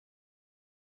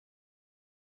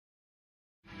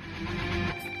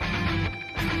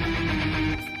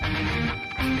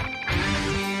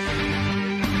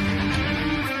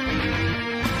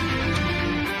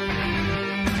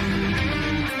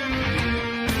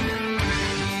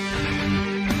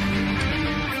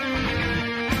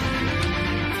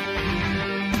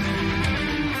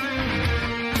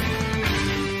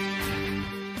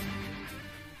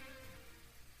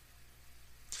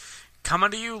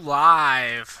Coming to you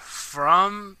live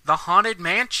from the Haunted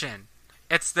Mansion.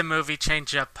 It's the Movie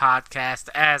Change Up podcast.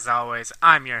 As always,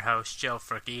 I'm your host, Joe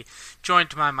Fricke,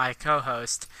 joined by my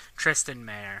co-host, Tristan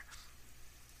Mayer.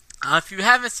 If you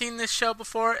haven't seen this show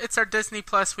before, it's our Disney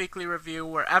Plus weekly review,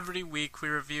 where every week we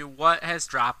review what has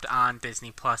dropped on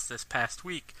Disney Plus this past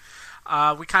week.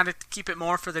 We kind of keep it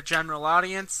more for the general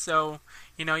audience, so,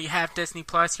 you have Disney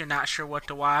Plus, you're not sure what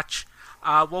to watch.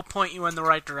 We'll point you in the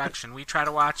right direction. We try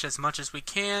to watch as much as we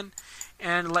can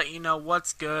and let you know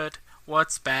what's good,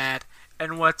 what's bad,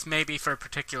 and what's maybe for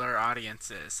particular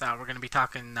audiences. We're going to be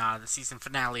talking the season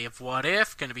finale of What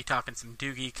If, going to be talking some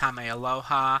Doogie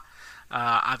Kamealoha,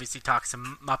 obviously talk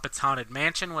some Muppets Haunted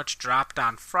Mansion, which dropped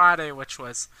on Friday, which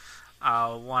was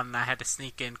one I had to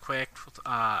sneak in quick.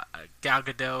 Gal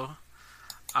Gadot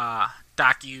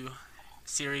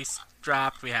docu-series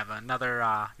dropped. We have another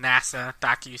NASA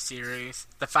docu-series.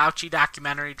 The Fauci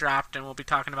documentary dropped, and we'll be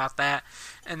talking about that.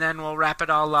 And then we'll wrap it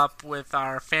all up with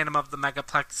our Phantom of the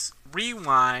Megaplex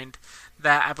Rewind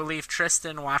that I believe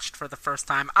Tristan watched for the first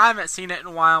time. I haven't seen it in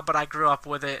a while, but I grew up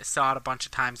with it, saw it a bunch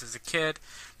of times as a kid.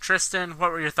 Tristan,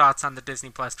 what were your thoughts on the Disney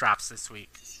Plus drops this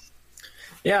week?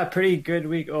 Yeah, pretty good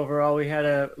week overall. We had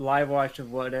a live watch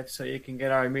of What If, so you can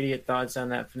get our immediate thoughts on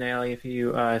that finale. If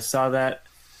you saw that,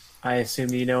 I assume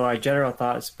you know our general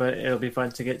thoughts, but it'll be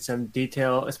fun to get some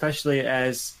detail, especially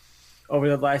as over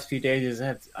the last few days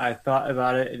I've thought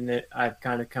about it, and I've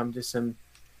kind of come to some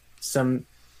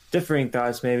differing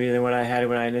thoughts maybe than what I had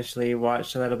when I initially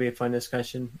watched, so that'll be a fun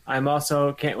discussion. I'm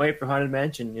also can't wait for Haunted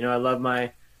Mansion. I love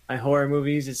my horror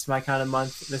movies. It's my kind of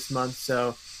month this month,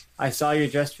 so I saw you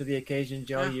dressed for the occasion,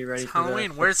 Joe. You ready for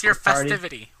Halloween? Where's your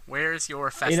festivity? Where's your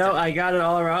festivity? I got it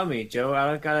all around me, Joe.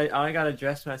 I don't gotta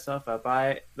dress myself up.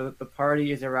 The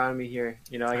party is around me here.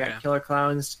 I got killer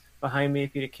clowns behind me.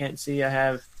 If you can't see, I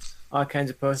have all kinds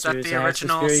of posters. Is that the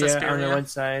original Suspiria on the one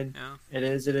side. Yeah. It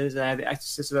is. I have the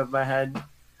Exorcist above my head.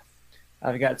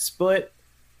 I've got Split.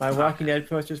 My Walking Dead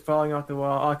posters falling off the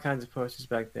wall. All kinds of posters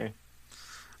back there.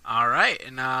 All right,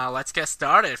 and let's get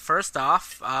started. First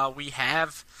off, we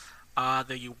have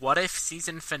the What If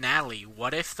season finale.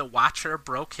 What if the Watcher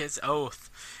broke his oath?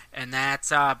 And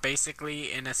that's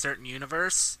basically in a certain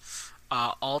universe.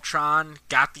 Ultron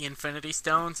got the Infinity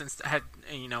Stones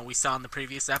and we saw in the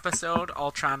previous episode,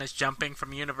 Ultron is jumping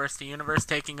from universe to universe,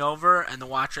 taking over, and the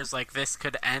Watcher's like, this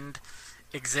could end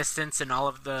existence in all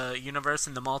of the universe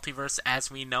and the multiverse as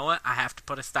we know it. I have to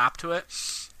put a stop to it.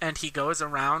 And he goes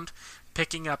around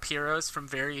picking up heroes from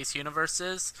various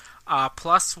universes.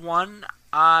 Plus one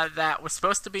that was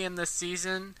supposed to be in this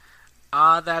season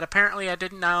that apparently I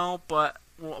didn't know but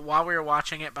while we were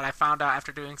watching it, but I found out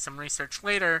after doing some research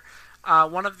later.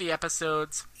 One of the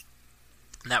episodes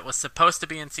that was supposed to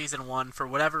be in season 1 for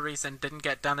whatever reason didn't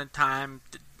get done in time.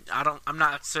 I'm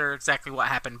not sure exactly what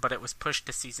happened, but it was pushed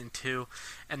to season 2,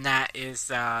 and that is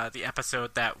the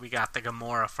episode that we got the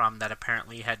Gamora from that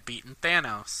apparently had beaten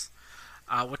Thanos.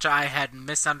 Which I had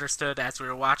misunderstood as we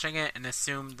were watching it and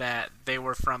assumed that they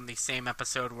were from the same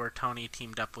episode where Tony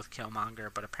teamed up with Killmonger,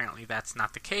 but apparently that's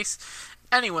not the case.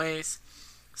 Anyways,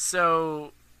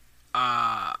 so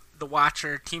the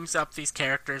Watcher teams up these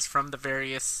characters from the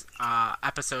various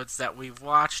episodes that we've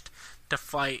watched to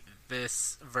fight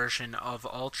this version of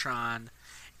Ultron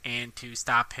and to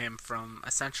stop him from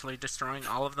essentially destroying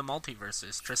all of the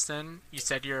multiverses. Tristan, you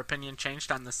said your opinion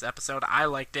changed on this episode. I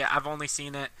liked it. I've only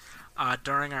seen it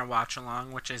during our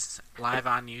watch-along, which is live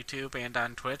on YouTube and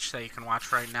on Twitch that you can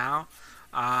watch right now.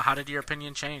 How did your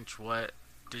opinion change?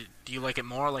 Do you like it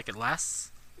more, like it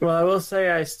less? Well, I will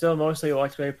say I still mostly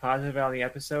watched very positive on the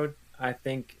episode. I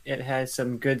think it has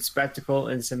some good spectacle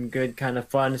and some good kind of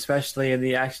fun, especially in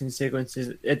the action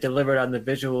sequences it delivered on the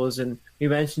visuals. And we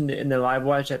mentioned in the live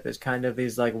watch that there's kind of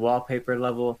these like wallpaper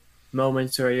level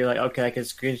moments where you're like, okay, I can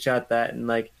screenshot that and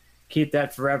like keep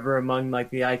that forever among like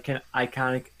the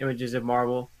iconic images of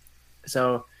Marvel.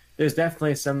 So there's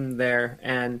definitely some there.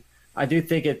 And I do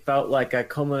think it felt like a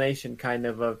culmination kind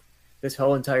of this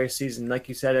whole entire season. Like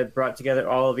you said, it brought together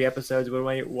all of the episodes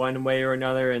one way or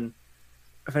another. And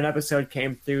if an episode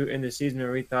came through in the season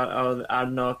where we thought, oh, I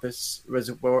don't know if this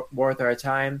was worth our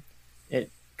time,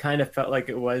 it kind of felt like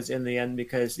it was in the end,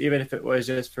 because even if it was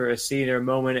just for a scene or a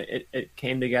moment, it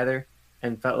came together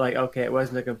and felt like, okay, it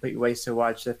wasn't a complete waste to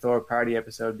watch the Thor party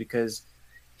episode, because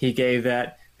he gave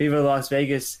that Viva Las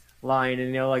Vegas line,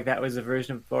 and like that was the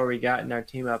version of Thor we got in our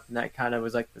team up, and that kind of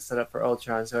was like the setup for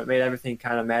Ultron. So it made everything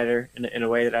kind of matter in a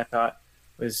way that I thought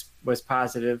was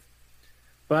positive.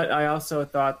 But I also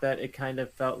thought that it kind of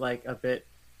felt like a bit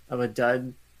of a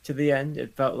dud to the end.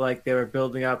 It felt like they were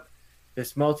building up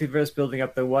this multiverse, building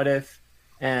up the What If,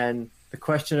 and the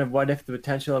question of what if, the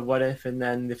potential of what if, and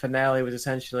then the finale was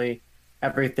essentially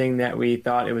everything that we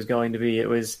thought it was going to be. It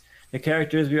was the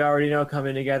characters we already know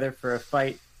coming together for a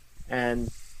fight, and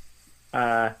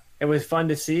it was fun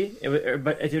to see.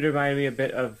 But it did remind me a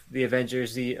bit of the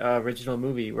Avengers, the original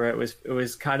movie, where it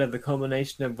was kind of the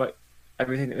culmination of what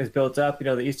everything that was built up. You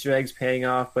know, the Easter eggs paying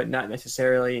off, but not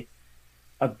necessarily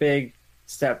a big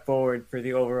step forward for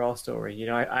the overall story. You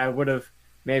know, I would have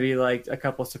maybe liked a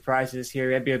couple surprises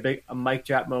here, maybe a mic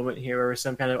drop moment here where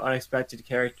some kind of unexpected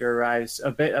character arrives,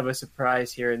 a bit of a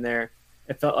surprise here and there.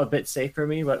 It felt a bit safe for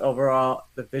me, but overall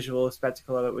the visual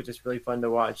spectacle of it was just really fun to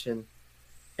watch, and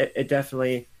it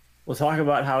definitely. We'll talk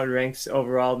about how it ranks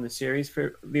overall in the series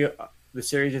for the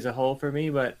series as a whole for me,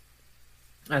 but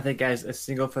I think as a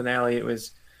single finale, it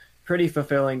was pretty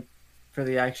fulfilling for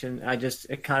the action.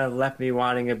 It kind of left me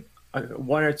wanting a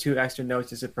one or two extra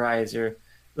notes of surprise or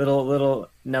little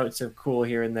notes of cool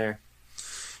here and there.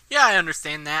 Yeah, I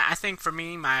understand that. I think for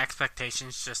me, my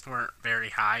expectations just weren't very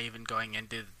high, even going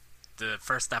into the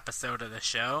first episode of the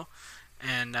show.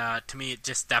 And to me, it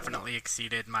just definitely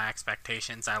exceeded my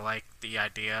expectations. I like the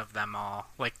idea of them all,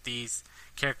 like these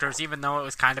characters, even though it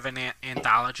was kind of an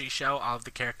anthology show, all of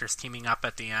the characters teaming up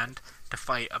at the end to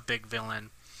fight a big villain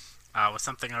was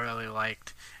something I really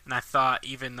liked. And I thought,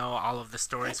 even though all of the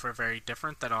stories were very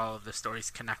different, that all of the stories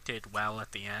connected well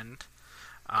at the end.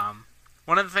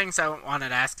 One of the things I wanted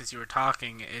to ask as you were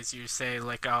talking is you say,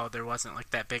 like, oh, there wasn't, like,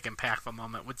 that big impactful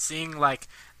moment. Would seeing, like,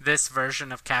 this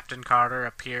version of Captain Carter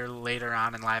appear later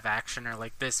on in live action, or,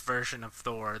 like, this version of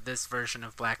Thor, this version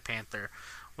of Black Panther,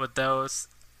 would those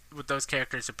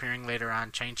characters appearing later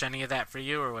on change any of that for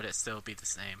you, or would it still be the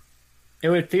same? It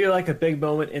would feel like a big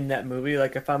moment in that movie.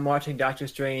 Like if I'm watching Doctor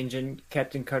Strange and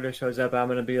Captain Carter shows up, I'm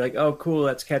gonna be like, "Oh, cool,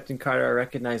 that's Captain Carter. I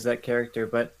recognize that character."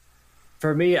 But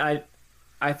for me, I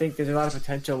think there's a lot of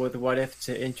potential with What If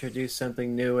to introduce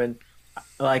something new, and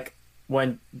like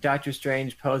when Doctor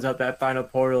Strange pulls out that final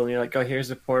portal, and you're like, "Oh, here's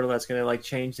a portal that's gonna like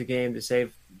change the game to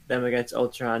save them against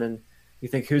Ultron," and you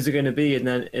think, "Who's it gonna be?" And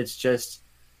then it's just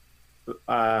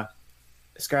uh,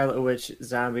 Scarlet Witch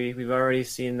zombie. We've already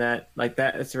seen that. Like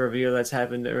that, it's a reveal that's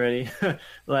happened already.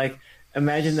 Like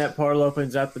imagine that portal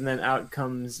opens up, and then out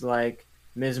comes like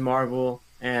Ms. Marvel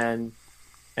and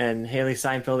Haley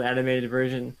Steinfeld animated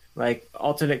version, like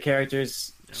alternate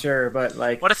characters, sure, but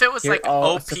like what if it was like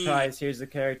OP? Surprise! Here's the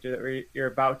character that you're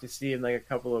about to see in like a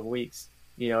couple of weeks.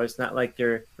 You know, it's not like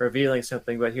you're revealing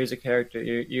something, but here's a character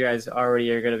you guys already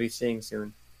are going to be seeing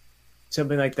soon.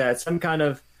 Something like that. Some kind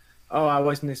of, oh, I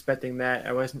wasn't expecting that.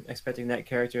 I wasn't expecting that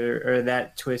character or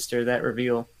that twist or that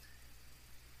reveal.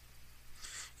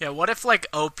 Yeah, what if like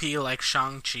OP like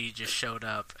Shang-Chi just showed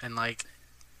up and like,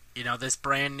 you know, this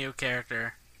brand new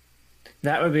character.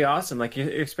 That would be awesome. Like you're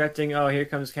expecting, oh, here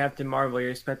comes Captain Marvel.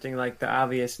 You're expecting like the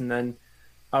obvious, and then,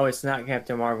 oh, it's not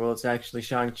Captain Marvel. It's actually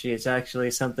Shang-Chi. It's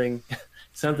actually something,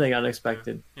 something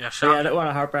unexpected. Yeah, yeah. I don't want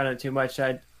to harp on it too much.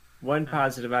 One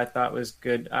positive I thought was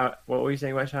good. What were you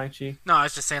saying about Shang-Chi? No, I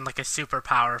was just saying like a super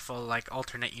powerful like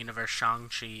alternate universe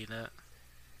Shang-Chi that.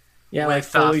 Yeah, with, like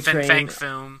fully Fin trained. Fang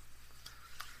Foom.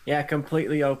 Yeah,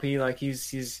 completely OP. Like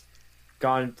he's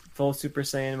gone full Super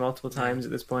Saiyan multiple times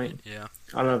at this point. Yeah.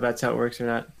 I don't know if that's how it works or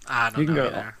not. I don't know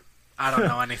either. I don't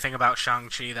know anything about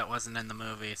Shang-Chi that wasn't in the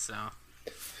movie, so.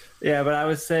 Yeah, but I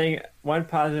was saying one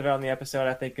positive on the episode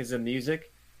I think is the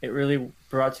music. It really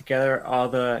brought together all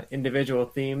the individual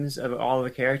themes of all the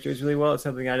characters really well. It's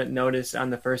something I didn't notice on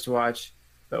the first watch,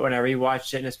 but when I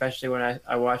rewatched it, and especially when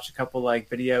I watched a couple like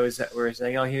videos that were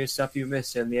saying, "Oh, here's stuff you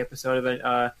missed in the episode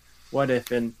of What If,"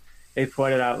 and they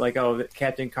pointed out like, "Oh,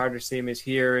 Captain Carter's theme is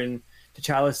here, and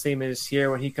T'Challa's theme is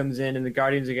here when he comes in, and the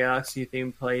Guardians of the Galaxy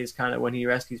theme plays kind of when he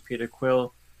rescues Peter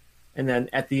Quill, and then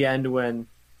at the end when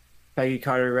Peggy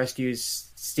Carter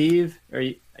rescues Steve, or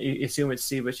you assume it's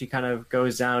Steve, but she kind of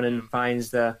goes down and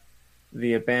finds the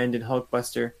abandoned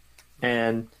Hulkbuster,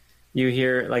 and you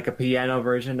hear like a piano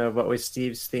version of what was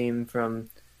Steve's theme from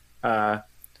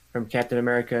Captain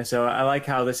America. So I like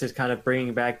how this is kind of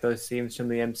bringing back those themes from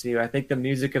the MCU. I think the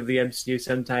music of the MCU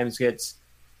sometimes gets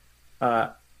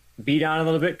beat on a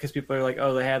little bit because people are like,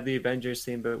 oh, they have the Avengers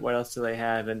theme, but what else do they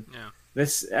have? And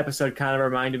this episode kind of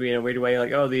reminded me in a weird way,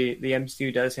 like, oh, the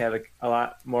MCU does have a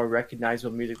lot more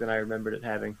recognizable music than I remembered it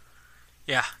having.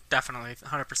 Yeah, definitely,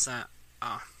 100%.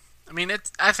 I mean,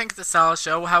 I think it's a solid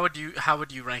show. How would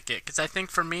you rank it? Because I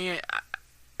think for me,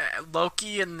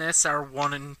 Loki and this are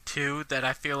 1 and 2 that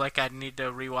I feel like I'd need to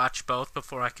rewatch both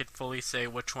before I could fully say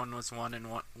which one was 1 and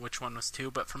which one was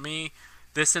 2. But for me,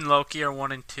 this and Loki are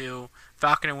 1 and 2.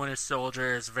 Falcon and Winter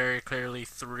Soldier is very clearly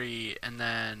 3, and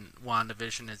then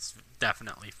WandaVision is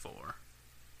definitely 4.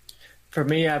 For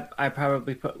me, I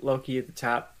probably put Loki at the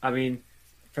top. I mean,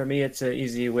 for me, it's an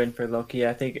easy win for Loki.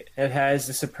 I think it has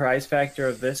the surprise factor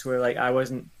of this, where like I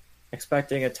wasn't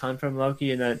expecting a ton from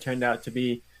Loki, and then it turned out to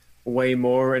be way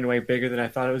more and way bigger than I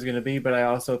thought it was going to be. But I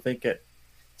also think it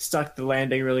stuck the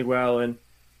landing really well and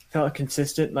felt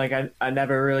consistent. Like I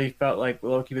never really felt like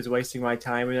Loki was wasting my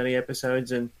time in any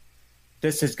episodes, and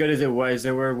this, as good as it was,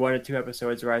 there were one or two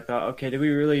episodes where I thought, okay, do we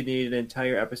really need an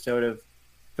entire episode of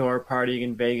Thor partying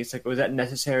in Vegas? Like, was that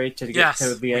necessary to get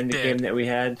to the end game that we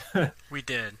had? We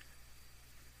did.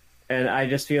 And I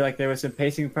just feel like there was some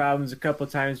pacing problems. A couple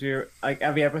of times we were like,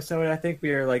 every episode, I think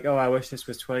we were like, oh, I wish this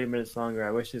was 20 minutes longer. I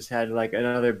wish this had like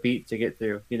another beat to get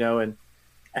through, you know? And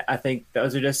I think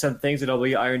those are just some things that'll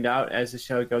be ironed out as the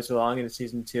show goes along into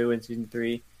season 2 and season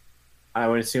 3. I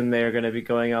would assume they are going to be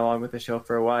going along with the show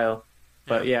for a while.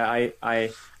 But yeah,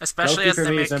 I especially Loki as for they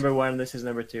me make, is number 1. This is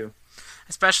number 2.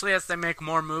 especially as they make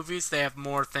more movies, they have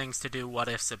more things to do what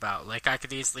ifs about. Like I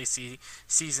could easily see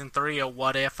season 3 a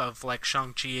what if of like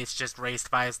Shang-Chi is just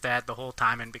raised by his dad the whole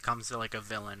time and becomes like a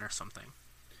villain or something.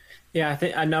 Yeah,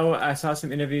 I know I saw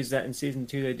some interviews that in season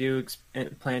 2 they do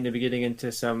plan to be getting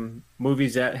into some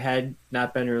movies that had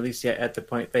not been released yet. At the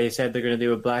point they said they're going to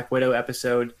do a Black Widow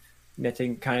episode,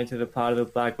 knitting kind of to the plot of the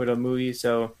Black Widow movie.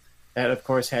 So that, of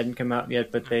course, hadn't come out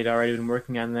yet, but they'd already been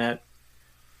working on that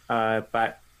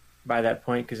by that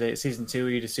point, because season 2,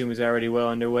 you'd assume, is already well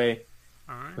underway.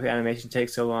 All right. With animation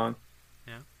takes so long.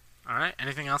 Yeah. All right.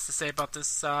 Anything else to say about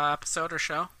this episode or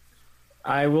show?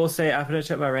 I will say, I'll finish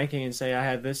up my ranking and say I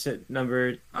have this at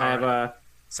number...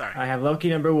 Sorry. I have Loki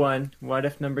number 1, What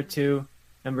If number 2,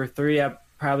 number 3, I'd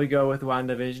probably go with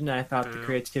WandaVision. I thought the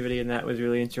creativity in that was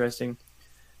really interesting.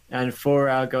 And 4,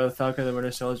 I'll go with Falcon the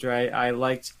Winter Soldier. I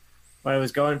liked what I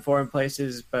was going for in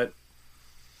places, but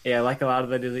yeah, like a lot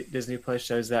of the Disney Plus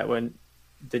shows, that one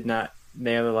did not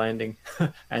nail the landing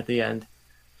at the end.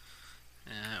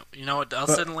 You know what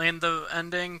else didn't land the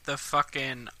ending? The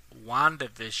fucking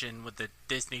WandaVision with the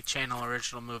Disney Channel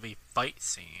original movie fight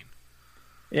scene.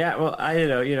 Yeah, well, I don't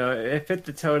know. You know, it fit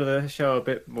the tone of the show a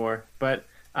bit more. But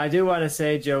I do want to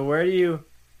say, Joe, what do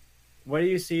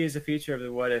you see as the future of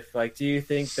the What If? Like, do you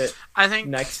think that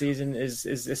next season is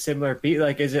a similar beat?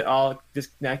 Like, is it all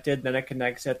disconnected, then it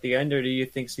connects at the end? Or do you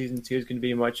think season 2 is going to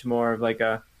be much more of like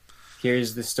a,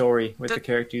 here's the story with the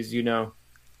characters you know?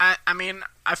 I mean,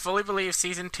 I fully believe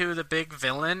season 2, the big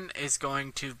villain, is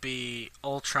going to be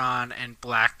Ultron and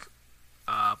Killmonger,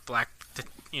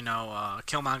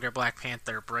 Black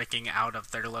Panther breaking out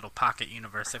of their little pocket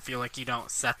universe. I feel like you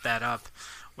don't set that up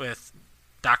with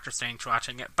Doctor Strange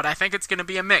watching it, but I think it's going to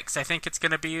be a mix. I think it's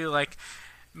going to be like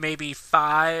maybe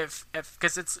 5,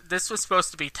 because this was supposed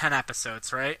to be 10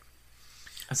 episodes, right?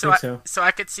 I think so. So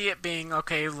I could see it being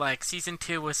okay. Like season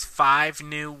 2 was 5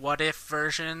 new What If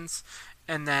versions,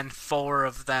 and then 4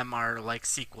 of them are like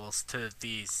sequels to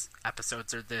these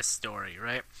episodes or this story,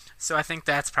 right? So I think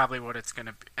that's probably what it's going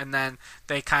to be. And then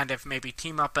they kind of maybe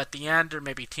team up at the end, or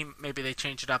maybe they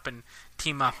change it up and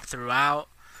team up throughout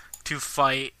to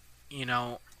fight, you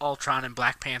know, Ultron and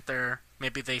Black Panther.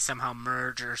 Maybe they somehow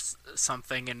merge or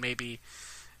something, and maybe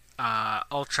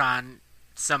Ultron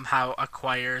somehow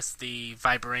acquires the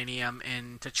vibranium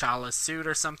in T'Challa's suit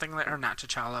or something, or not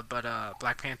T'Challa, but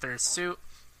Black Panther's suit.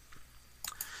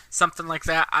 Something like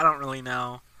that. I don't really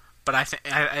know, but I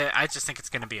just think it's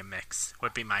going to be a mix.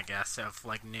 Would be my guess of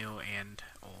like new and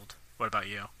old. What about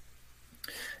you?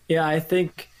 Yeah, I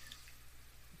think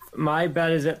my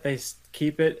bet is that they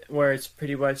keep it where it's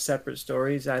pretty much separate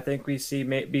stories. I think we see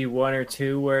maybe 1 or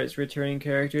 2 where it's returning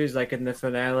characters, like in the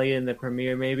finale and the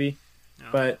premiere, maybe. Yeah.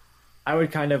 But I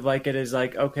would kind of like it as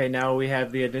like, okay, now we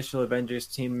have the initial Avengers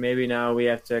team. Maybe now we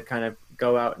have to kind of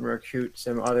go out and recruit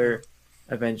some other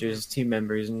Avengers team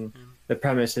members, and the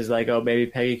premise is like, oh, maybe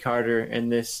Peggy Carter in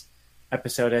this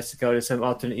episode has to go to some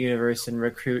alternate universe and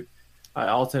recruit an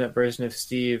alternate version of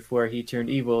Steve where he turned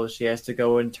evil. She has to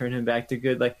go and turn him back to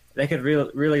good. Like, they could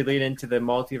really lean into the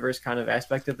multiverse kind of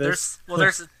aspect of this.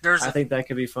 I think that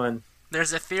could be fun.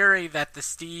 There's a theory that the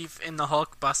Steve in the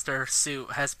Hulkbuster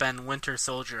suit has been Winter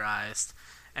Soldierized,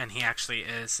 and he actually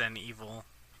is an evil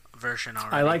version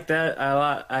already. I like that a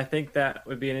lot. I think that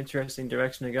would be an interesting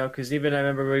direction to go, because even I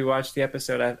remember when we watched the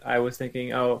episode, I was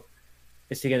thinking, oh,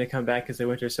 is he going to come back as a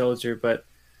Winter Soldier? But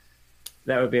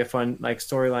that would be a fun like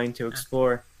storyline to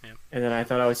explore. Yeah. And then I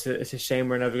thought, it's a shame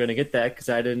we're never going to get that, because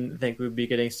I didn't think we'd be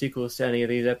getting sequels to any of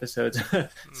these episodes.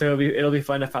 So it'll be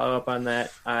fun to follow up on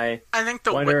that. I think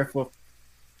the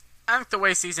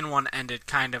way season 1 ended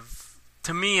kind of,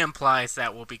 to me, implies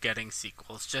that we'll be getting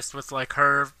sequels, just with like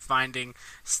her finding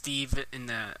Steve in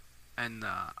the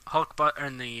Hulk,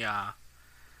 in the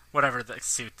whatever the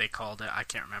suit they called it, I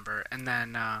can't remember. And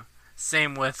then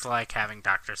same with like having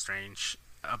Doctor Strange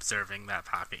observing that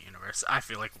pocket universe. I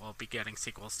feel like we'll be getting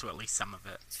sequels to at least some of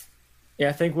it. Yeah,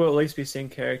 I think we'll at least be seeing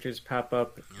characters pop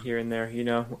up here and there.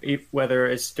 Whether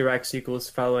it's direct sequels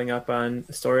following up on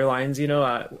storylines.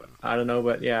 I don't know,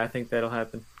 but yeah, I think that'll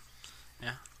happen.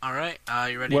 Yeah. All right.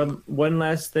 You ready? One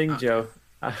last thing, Joe.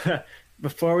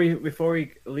 Before we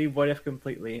leave What If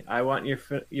completely, I want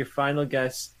your final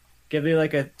guess. Give me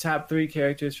like a top 3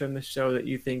 characters from the show that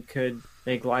you think could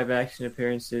make live action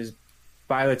appearances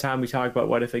by the time we talk about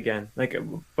What If again. Like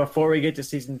before we get to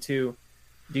season 2,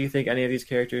 do you think any of these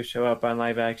characters show up on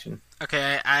live action?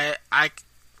 Okay, I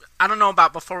don't know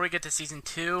about before we get to season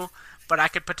 2, but I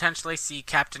could potentially see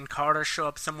Captain Carter show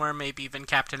up somewhere. Maybe even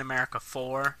Captain America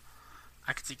 4.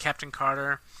 I could see Captain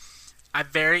Carter. I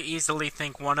very easily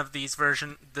think one of this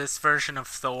version of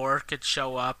Thor could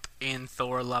show up in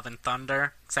Thor: Love and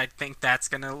Thunder, because I think that's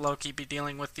gonna low-key be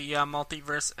dealing with the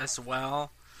multiverse as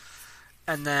well.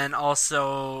 And then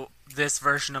also this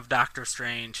version of Doctor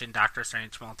Strange in Doctor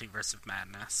Strange: Multiverse of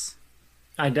Madness.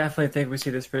 I definitely think we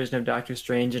see this version of Doctor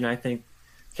Strange, and I think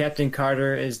Captain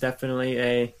Carter is definitely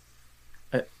a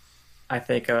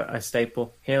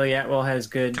staple. Haley Atwell has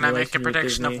good. Can I make a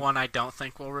prediction of one I don't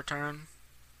think will return?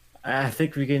 I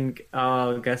think we can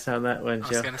guess on that one, Joe. I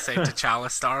was going to say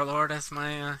T'Challa Star-Lord as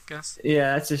my guess.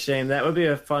 Yeah, that's a shame. That would be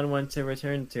a fun one to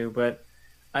return to, but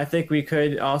I think we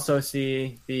could also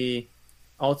see the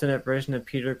alternate version of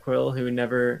Peter Quill, who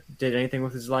never did anything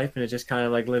with his life and is just kind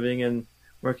of like living and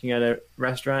working at a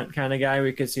restaurant kind of guy.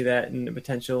 We could see that in the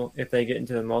potential if they get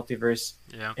into the multiverse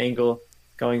angle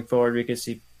going forward. We could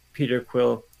see Peter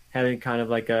Quill having kind of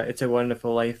like a It's a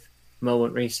Wonderful Life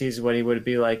moment where he sees what he would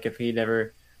be like if he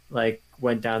never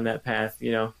went down that path,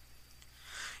 Yeah,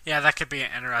 that could be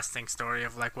an interesting story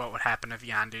of like what would happen if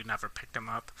Yondu never picked him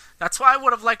up. That's why I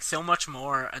would have liked so much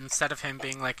more, instead of him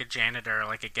being like a janitor or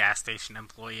like a gas station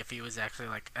employee, if he was actually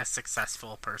like a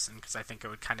successful person, because I think it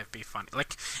would kind of be funny.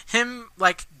 Like him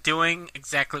like doing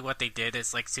exactly what they did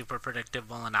is like super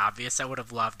predictable and obvious. I would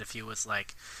have loved if he was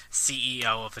like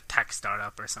CEO of a tech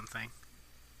startup or something.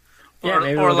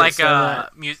 Or like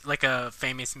a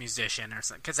famous musician or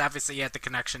something, because obviously he had the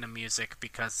connection to music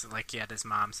because like he had his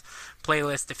mom's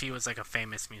playlist. If he was like a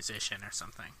famous musician or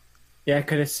something, yeah, I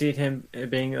could have seen him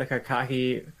being like a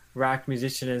cocky rock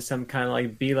musician in some kind of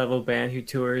like B-level band who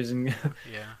tours, and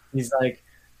he's like,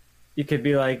 you could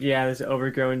be like, yeah, this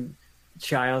overgrown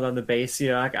child on the bass.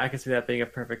 I could see that being a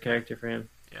perfect character for him.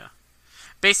 Yeah,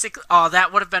 basically,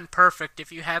 that would have been perfect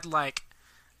if you had like,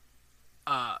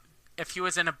 if he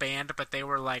was in a band, but they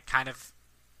were like kind of,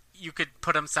 you could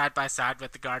put him side by side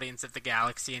with the Guardians of the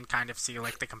Galaxy and kind of see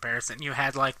like the comparison. You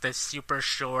had like this super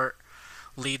short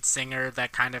lead singer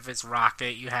that kind of is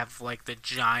Rocket. You have like the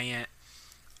giant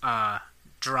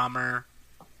drummer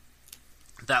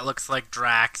that looks like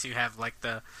Drax. You have like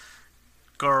the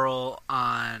girl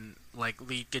on like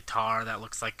lead guitar that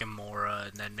looks like Gamora,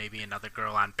 and then maybe another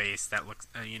girl on bass that looks,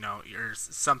 or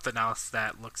something else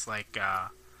that looks like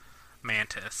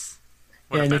Mantis.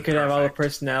 Yeah, and you could have all the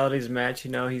personalities match.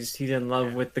 He's in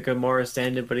love with the Gamora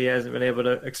stand-in, but he hasn't been able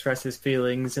to express his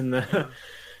feelings. And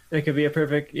it could be a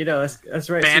perfect. That's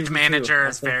right. Band manager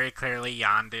is very clearly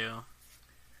Yondu.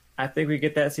 I think we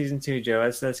get that season 2, Joe.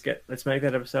 Let's make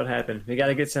that episode happen. We got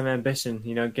to get some ambition.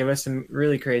 Give us some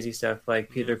really crazy stuff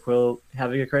like Peter Quill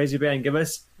having a crazy band. Give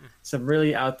us some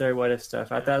really out there what if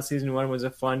stuff. I thought season 1 was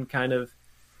a fun kind of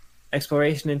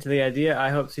exploration into the idea.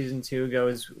 I hope season 2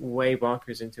 goes way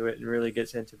bonkers into it and really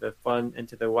gets into the fun,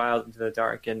 into the wild, into the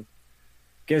dark, and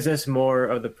gives us more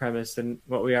of the premise than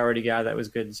what we already got that was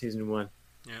good in season 1.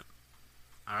 Yep.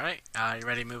 All right. You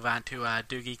ready to move on to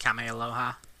Doogie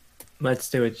Kamealoha? Let's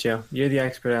do it, Joe. You're the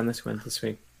expert on this one this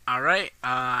week. All right.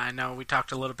 I know we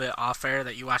talked a little bit off air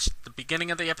that you watched the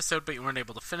beginning of the episode, but you weren't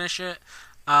able to finish it.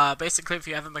 Basically, if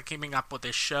you haven't been keeping up with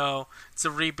this show, it's a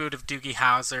reboot of Doogie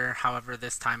Howser. However,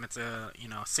 this time it's a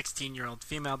 16-year-old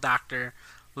female doctor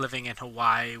living in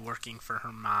Hawaii, working for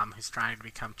her mom, who's trying to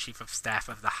become chief of staff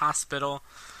of the hospital.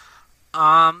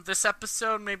 This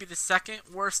episode may be the second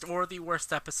worst or the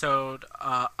worst episode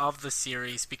of the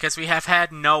series, because we have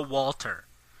had no Walter.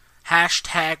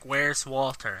 Hashtag Where's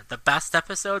Walter? The best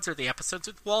episodes are the episodes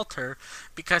with Walter,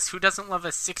 because who doesn't love a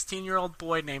 16-year-old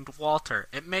boy named Walter?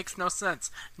 It makes no sense.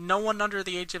 No one under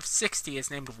the age of 60 is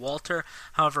named Walter.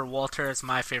 However, Walter is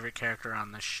my favorite character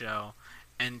on this show,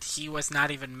 and he was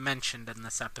not even mentioned in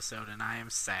this episode, and I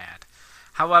am sad.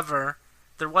 However,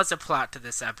 there was a plot to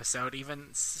this episode. Even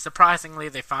surprisingly,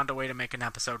 they found a way to make an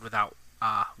episode without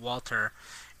Walter.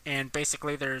 And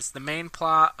basically, there's the main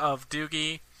plot of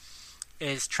Doogie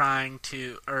is trying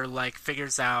to, or like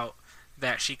figures out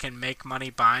that she can make money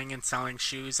buying and selling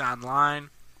shoes online.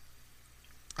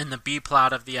 And the B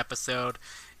plot of the episode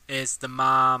is the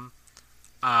mom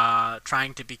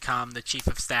trying to become the chief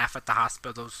of staff at the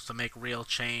hospitals to make real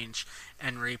change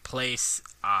and replace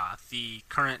the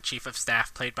current chief of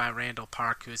staff played by Randall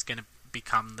Park, who's going to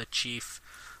become the chief,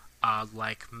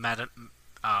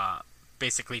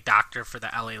 basically doctor for the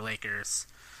LA Lakers.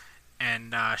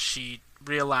 And she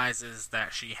realizes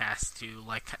that she has to,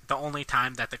 like, the only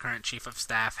time that the current chief of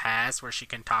staff has where she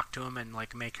can talk to him and,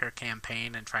 like, make her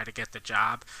campaign and try to get the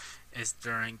job is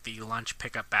during the lunch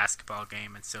pickup basketball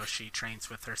game. And so she trains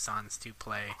with her sons to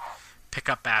play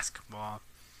pickup basketball.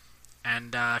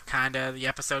 And kind of the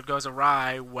episode goes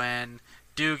awry when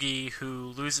Doogie,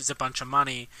 who loses a bunch of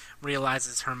money,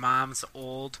 realizes her mom's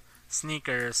old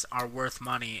sneakers are worth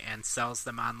money and sells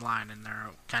them online, and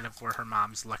they're kind of were her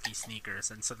mom's lucky sneakers.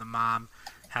 And so the mom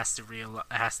has to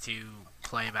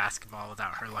play basketball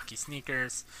without her lucky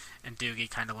sneakers, and Doogie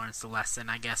kind of learns the lesson,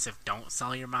 I guess, of don't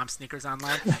sell your mom's sneakers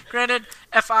online. Granted,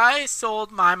 if I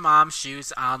sold my mom's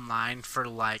shoes online for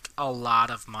like a lot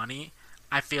of money,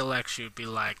 I feel like she would be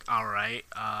like, alright,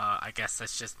 I guess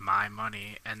that's just my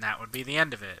money, and that would be the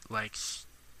end of it. Like,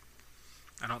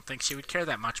 I don't think she would care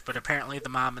that much, but apparently the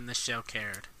mom in the show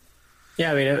cared.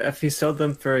 Yeah, I mean, if he sold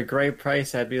them for a great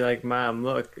price, I'd be like, Mom,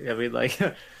 look, I'd be like,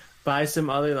 buy some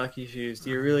other lucky shoes.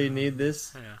 Do you really need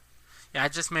this? Yeah, I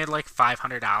just made like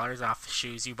 $500 off the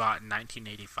shoes you bought in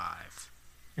 1985.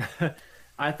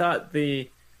 I thought the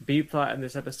B plot in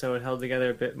this episode held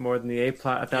together a bit more than the A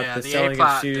plot. I thought the A selling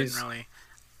plot of shoes didn't really.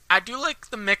 I do like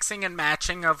the mixing and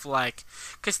matching of, like,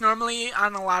 because normally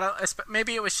on a lot of,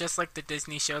 maybe it was just like the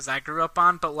Disney shows I grew up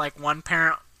on, but like one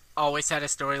parent always had a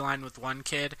storyline with one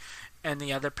kid and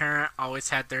the other parent always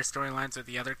had their storylines with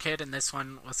the other kid, and this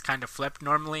one was kind of flipped.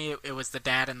 Normally it was the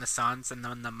dad and the sons and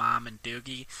then the mom and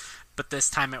Doogie, but this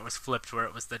time it was flipped where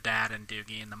it was the dad and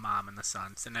Doogie and the mom and the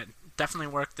sons, and it definitely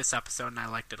worked this episode and I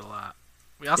liked it a lot.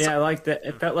 I liked it.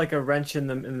 It felt like a wrench in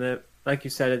the like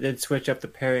you said, it did switch up the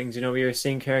pairings. You know, we were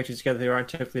seeing characters together who aren't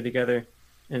typically together,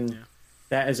 and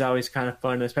that is always kind of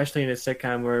fun, especially in a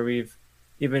sitcom where we've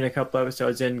even a couple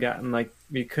episodes in gotten like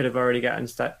we could have already gotten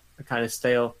kind of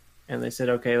stale, and they said,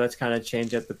 okay, let's kind of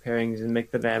change up the pairings and make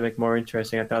the dynamic more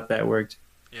interesting. I thought that worked.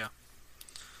 Yeah.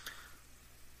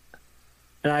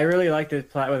 And I really like the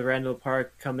plot with Randall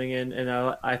Park coming in, and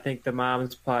I think the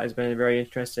mom's plot has been very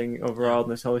interesting overall in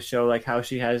this whole show, like how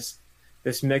she has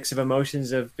this mix of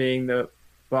emotions of being the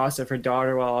boss of her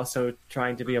daughter while also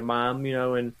trying to be a mom, you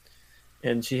know,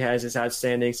 and she has this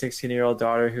outstanding 16-year-old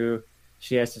daughter who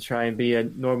she has to try and be a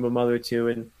normal mother to,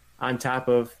 and on top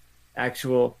of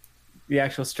the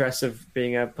actual stress of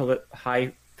being a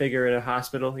high figure in a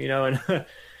hospital, you know. And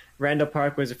Randall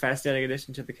Park was a fascinating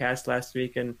addition to the cast last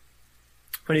week, and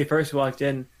when he first walked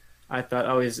in, I thought,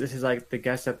 oh, this is like the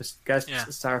guest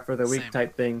star for the week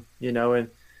type thing, you know, and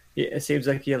it seems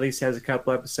like he at least has a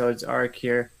couple episodes arc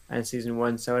here in season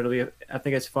 1, so I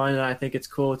think it's fun, and I think it's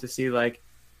cool to see, like,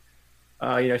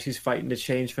 you know, she's fighting to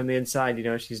change from the inside, you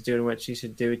know, she's doing what she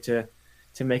should do to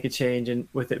make a change, and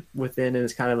with it within, and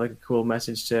it's kind of like a cool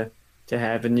message to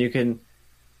have. And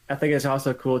I think it's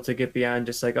also cool to get beyond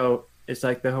just like, oh, it's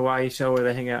like the Hawaii show where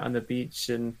they hang out on the beach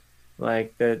and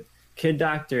like the kid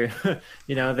doctor,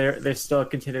 you know, they're still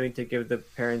continuing to give the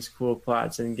parents cool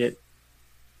plots and get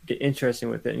interesting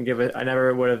with it and give it. I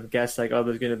never would have guessed like, oh,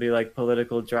 there's going to be like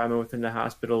political drama within the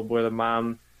hospital where the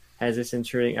mom has this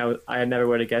intriguing. I never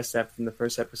would have guessed that from the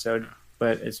first episode,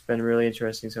 but it's been really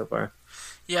interesting so far.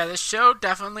 Yeah, the show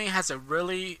definitely has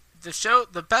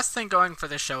the best thing going for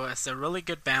the show is a really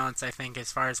good balance, I think,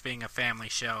 as far as being a family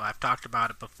show. I've talked about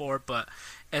it before, but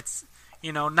it's,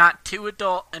 you know, not too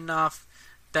adult enough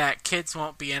that kids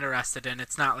won't be interested in.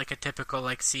 It's not like a typical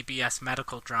like CBS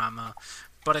medical drama,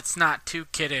 but it's not too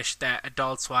kiddish that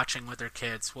adults watching with their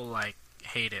kids will like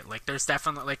hate it. Like there's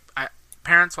definitely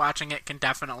parents watching it can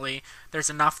definitely, there's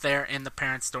enough there in the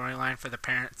parent storyline for the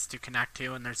parents to connect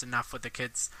to, and there's enough with the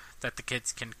kids that the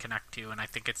kids can connect to, and I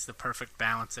think it's the perfect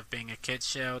balance of being a kids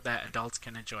show that adults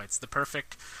can enjoy. It's the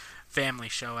perfect family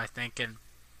show, I think, and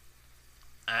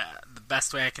the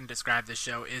best way I can describe this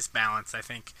show is balance. I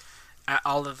think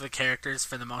all of the characters,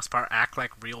 for the most part, act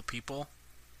like real people,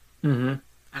 and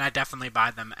I definitely buy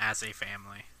them as a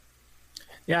family.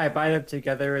 Yeah, I buy them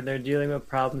together, and they're dealing with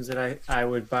problems that I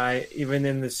would buy. Even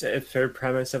in this absurd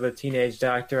premise of a teenage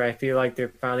doctor, I feel like they're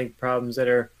finding problems that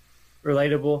are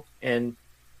relatable and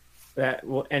that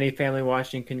any family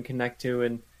watching can connect to.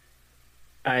 And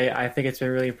I think it's been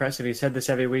really impressive. He said this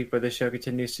every week, but the show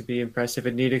continues to be impressive,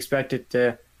 and you'd expect it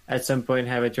to at some point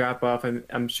have a drop off.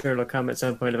 I'm sure it'll come at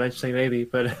some point eventually, maybe.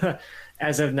 But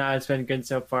as of now, it's been good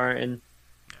so far. And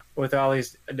with all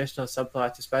these additional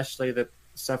subplots, especially the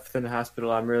stuff within the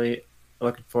hospital, I'm really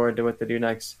looking forward to what they do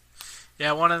next.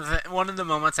 Yeah, one of the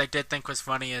moments I did think was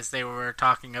funny is they were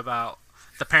talking about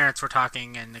the parents were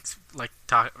talking and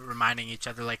reminding each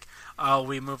other like, oh,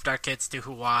 we moved our kids to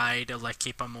Hawaii to like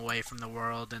keep them away from the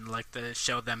world and like to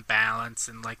show them balance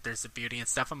and like there's the beauty and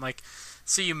stuff. I'm like,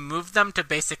 so you moved them to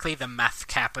basically the meth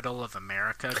capital of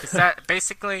America? Because that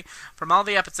basically, from all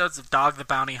the episodes of Dog the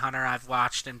Bounty Hunter I've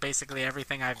watched and basically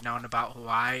everything I've known about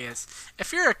Hawaii is,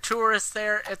 if you're a tourist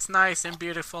there, it's nice and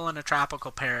beautiful and a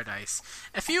tropical paradise.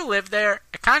 If you live there,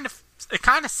 it kind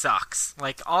of sucks.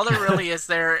 Like all there really is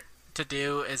there to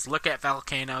do is look at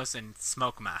volcanoes and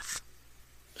smoke meth.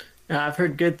 I've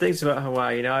heard good things about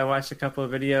Hawaii. You know, I watched a couple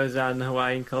of videos on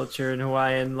Hawaiian culture and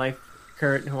Hawaiian life,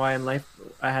 current Hawaiian life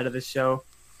ahead of the show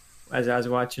as I was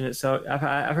watching it. So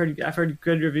I've heard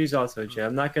good reviews also, Joe.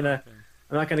 I'm not gonna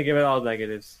give it all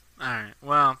negatives. All right.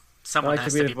 Well, someone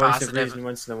has to be the voice positive. of reason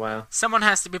once in a while. Someone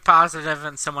has to be positive,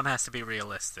 and someone has to be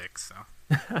realistic. So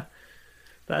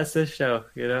that's this show,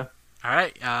 you know. All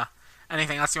right.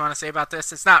 Anything else you want to say about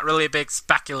this? It's not really a big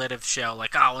speculative show,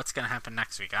 like, oh, what's going to happen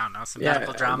next week? I don't know, some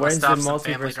medical drama stuff, some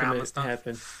family drama stuff.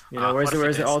 Happen? You know,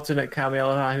 where's the alternate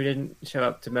Kamala who didn't show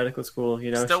up to medical school?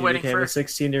 You know, still she waiting became for a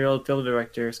 16-year-old film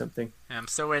director or something. Yeah, I'm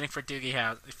still waiting for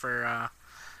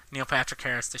Neil Patrick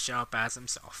Harris to show up as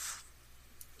himself.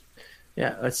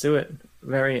 Yeah, let's do it. A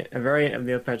variant of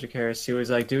Neil Patrick Harris. He was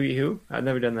like, Doogie who? I've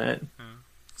never done that.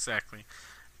 Exactly.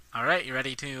 All right, you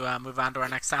ready to move on to our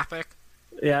next topic?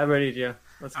 Yeah, I'm ready, Joe.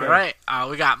 Let's go. All right,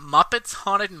 we got Muppets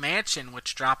Haunted Mansion,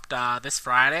 which dropped this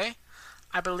Friday,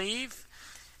 I believe.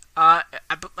 I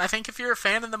think if you're a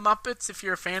fan of the Muppets, if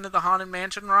you're a fan of the Haunted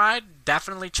Mansion ride,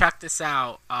 definitely check this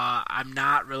out. I'm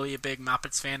not really a big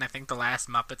Muppets fan. I think the last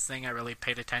Muppets thing I really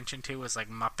paid attention to was like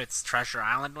Muppets Treasure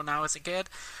Island when I was a kid.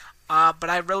 But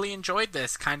I really enjoyed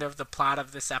this. Kind of the plot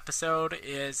of this episode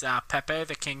is Pepe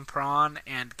the King Prawn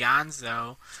and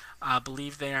Gonzo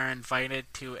believe they are invited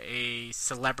to a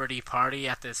celebrity party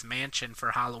at this mansion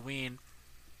for Halloween.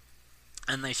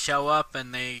 And they show up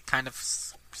and they kind of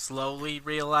slowly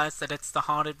realize that it's the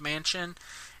haunted mansion,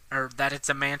 or that it's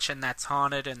a mansion that's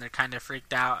haunted, and they're kind of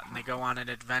freaked out and they go on an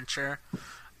adventure.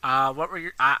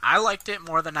 I liked it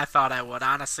more than I thought I would.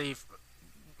 Honestly,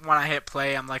 when I hit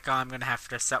play, I'm like, oh, I'm gonna have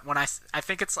to set. I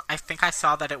think I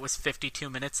saw that it was 52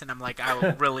 minutes, and I'm like,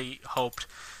 I really hoped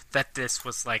that this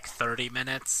was like 30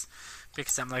 minutes,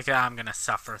 because I'm like, I'm gonna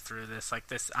suffer through this. Like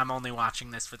this, I'm only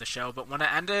watching this for the show. But when it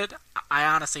ended, I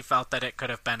honestly felt that it could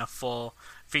have been a full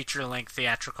feature-length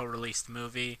theatrical released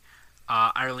movie.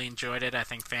 I really enjoyed it. I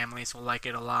think families will like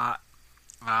it a lot.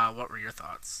 What were your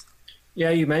thoughts? Yeah,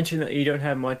 you mentioned that you don't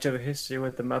have much of a history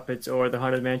with the Muppets or the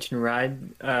Haunted Mansion ride,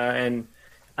 and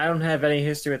I don't have any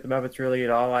history with the Muppets really at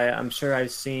all. I'm sure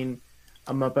I've seen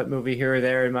a Muppet movie here or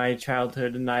there in my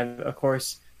childhood, and I've, of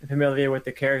course, familiar with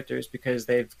the characters because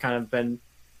they've kind of been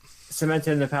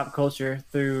cemented in the pop culture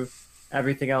through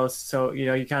everything else. So, you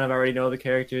know, you kind of already know the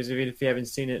characters even if you haven't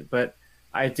seen it. But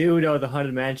I do know the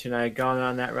Haunted Mansion. I've gone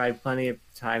on that ride plenty of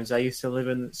times. I used to live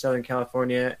in the Southern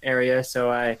California area,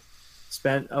 so I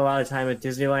spent a lot of time at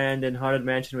Disneyland, and Haunted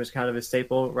Mansion was kind of a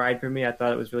staple ride for me. I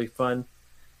thought it was really fun.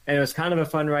 And it was kind of a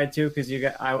fun ride, too, because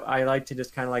I like to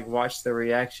just kind of like watch the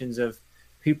reactions of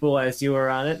people as you were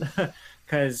on it,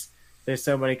 because there's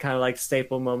so many kind of like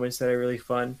staple moments that are really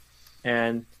fun.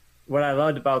 And what I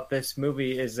loved about this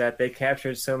movie is that they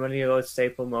captured so many of those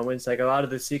staple moments. Like a lot of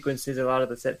the sequences, a lot of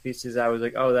the set pieces, I was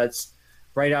like, oh, that's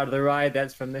right out of the ride.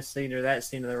 That's from this scene or that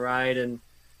scene of the ride. And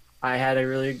I had a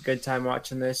really good time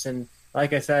watching this. And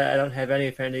like I said, I don't have any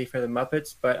affinity for the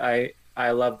Muppets, but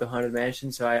I love the Haunted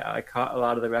Mansion, so I caught a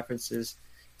lot of the references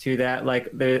to that.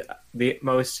 Like the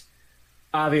most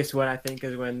obvious one, I think,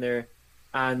 is when they're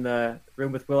on the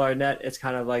room with Will Arnett. It's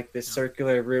kind of like this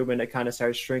circular room, and it kind of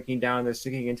starts shrinking down. They're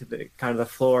sinking into the kind of the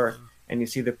floor, and you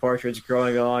see the portraits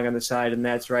growing along on the side, and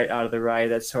that's right out of the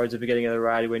ride. That's towards the beginning of the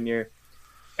ride when you're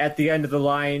at the end of the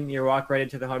line. You walk right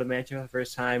into the Haunted Mansion for the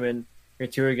first time, and your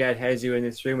tour guide has you in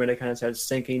this room, and it kind of starts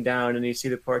sinking down, and you see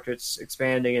the portraits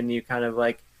expanding, and you kind of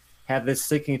like have this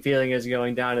sinking feeling as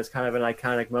going down. It's kind of an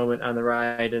iconic moment on the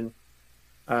ride, and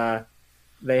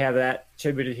they have that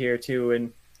attributed here too.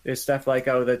 And there's stuff like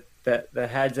the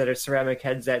heads that are ceramic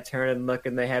heads that turn and look,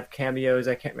 and they have cameos.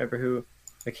 I can't remember who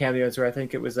the cameos were. I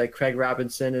think it was like Craig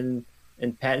Robinson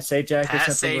and Pat Sajak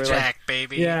or something. Pat Sajak,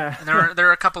 baby. Yeah. And there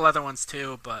are a couple other ones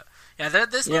too, but Yeah,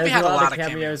 this Yeah, movie there's had a a lot lot of of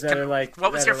cameos cameos. that are like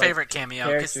What was your favorite like cameo?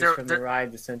 Because characters from the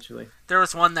ride, essentially. there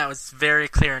was one that was very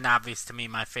clear and obvious to me,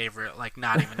 my favorite. Like,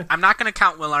 not even. I'm not going to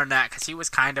count Will Arnett because he was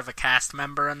kind of a cast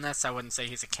member in this. I wouldn't say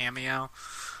he's a cameo.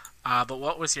 But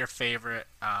what was your favorite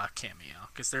cameo?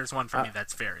 Because there's one for me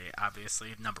that's very obviously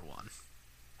number one.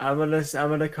 I'm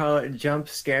gonna call it Jump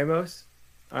Scaremos.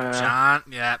 John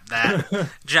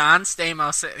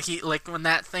Stamos. He like when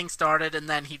that thing started, and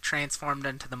then he transformed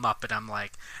into the Muppet. I'm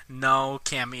like, no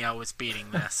cameo is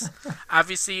beating this.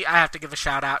 Obviously, I have to give a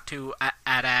shout out to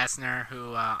Ad Asner,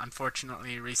 who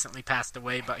unfortunately recently passed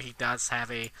away, but he does have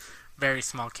a very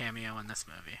small cameo in this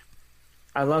movie.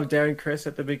 I love Darren Criss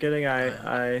at the beginning.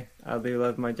 I do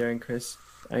love my Darren Criss.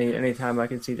 Anytime I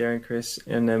can see Darren Criss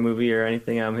in a movie or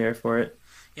anything, I'm here for it.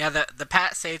 Yeah, the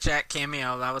Pat Sajak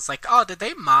cameo, I was like, oh, did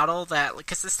they model that?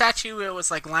 Because the statue, it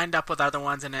was like lined up with other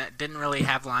ones, and it didn't really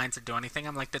have lines or do anything.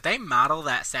 I'm like, did they model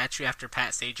that statue after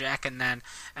Pat Sajak? And then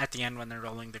at the end, when they're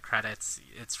rolling the credits,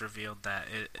 it's revealed that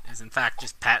it is in fact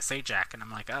just Pat Sajak, and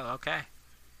I'm like, oh, okay.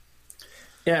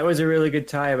 Yeah, it was a really good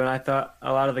time, and I thought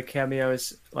a lot of the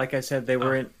cameos, like I said, they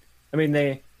weren't. I mean,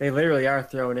 they literally are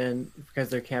thrown in because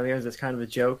they're cameos. It's kind of a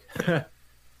joke,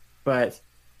 but.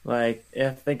 Like,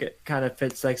 I think it kind of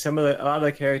fits. Like, a lot of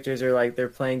the characters are like they're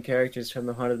playing characters from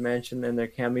the Haunted Mansion, and they're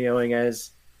cameoing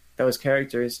as those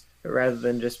characters, but rather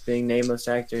than just being nameless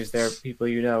actors, they're people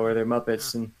you know, or they're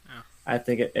Muppets. And I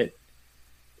think it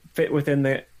fit within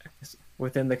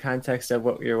the context of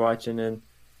what you're watching, and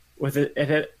with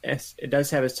it does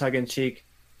have its tongue in cheek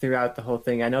throughout the whole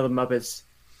thing. I know the Muppets,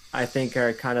 I think,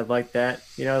 are kind of like that.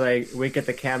 You know, they wink at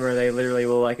the camera, they literally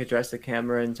will like address the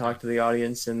camera and talk to the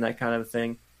audience and that kind of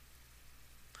thing.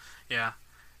 Yeah,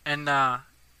 and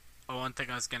one thing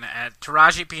I was gonna add,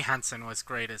 Taraji P. Henson was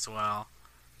great as well.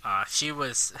 She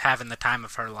was having the time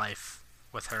of her life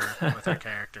with her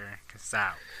character, because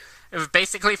it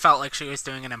basically felt like she was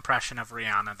doing an impression of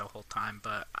Rihanna the whole time.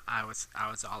 But I was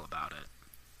all about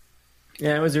it.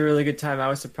 Yeah, it was a really good time. I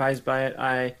was surprised by it.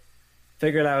 I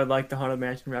figured I would like the Haunted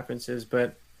Mansion references,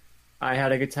 but I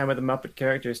had a good time with the Muppet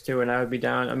characters too, and I would be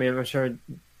down. I mean, I'm sure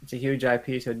it's a huge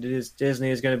IP, so Disney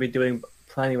is going to be doing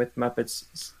plenty with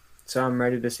Muppets, so I'm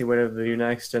ready to see whatever they do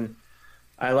next. And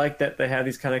I like that they have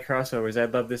these kind of crossovers.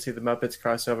 I'd love to see the Muppets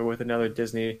crossover with another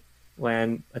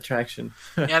Disneyland attraction.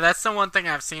 Yeah, that's the one thing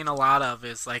I've seen a lot of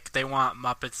is like they want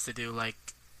Muppets to do like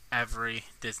every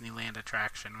Disneyland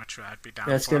attraction, which I'd be down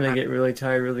for. That's going to get really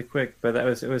tired really quick, but it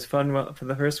was fun for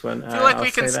the first one. I feel like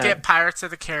we can skip Pirates of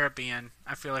the Caribbean.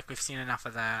 I feel like we've seen enough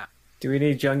of that. Do we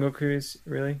need Jungle Cruise,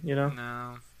 really? You know?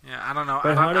 No. Yeah, I don't know.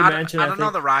 But I don't know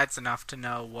the rides enough to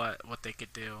know what they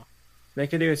could do. They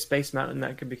could do a Space Mountain.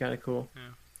 That could be kind of cool.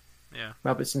 Yeah.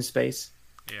 Muppets in space.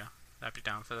 Yeah, I'd be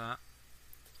down for that.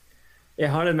 Yeah,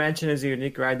 Haunted Mansion is a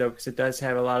unique ride though, because it does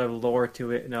have a lot of lore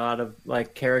to it and a lot of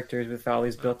like characters with all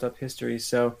these built-up histories.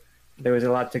 So there was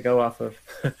a lot to go off of.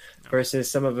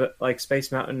 Versus some of it, like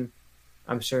Space Mountain,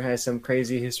 I'm sure has some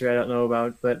crazy history I don't know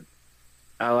about, but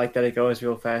I like that it goes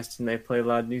real fast and they play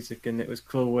loud music, and it was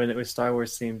cool when it was Star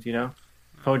Wars themed, you know?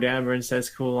 Poe Dameron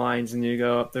says cool lines and you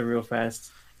go up there real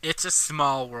fast. It's a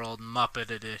Small World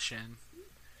Muppet edition.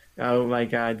 Oh my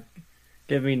god.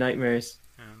 Give me nightmares.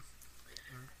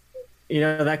 You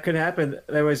know, that could happen.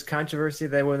 There was controversy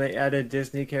that when they added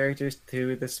Disney characters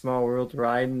to the Small World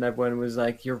ride, and everyone was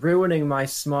like, you're ruining my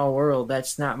Small World.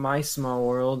 That's not my Small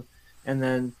World. And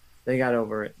then they got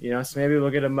over it, you know. So maybe we'll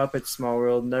get a Muppet Small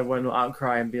World, and everyone will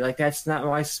outcry and be like, "That's not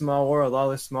my Small World."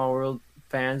 All the Small World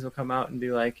fans will come out and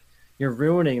be like, "You're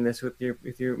ruining this with your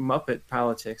Muppet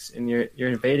politics, and you're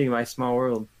invading my Small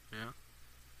World."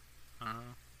 Yeah.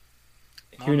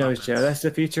 Who knows, Muppets. Joe? That's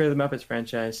the future of the Muppets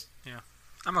franchise. Yeah,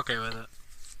 I'm okay with it.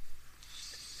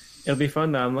 It'll be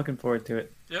fun though. I'm looking forward to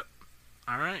it. Yep.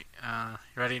 All right. You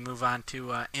ready to move on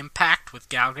to Impact with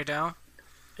Gal Gadot?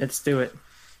 Let's do it.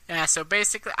 Yeah, so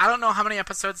basically, I don't know how many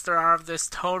episodes there are of this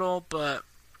total, but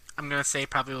I'm going to say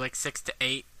probably like 6 to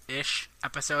 8-ish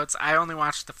episodes. I only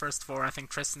watched the first 4. I think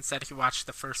Tristan said he watched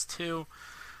the first 2.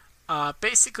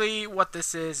 Basically, what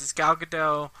this is Gal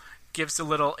Gadot gives a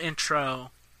little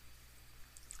intro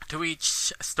to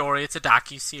each story. It's a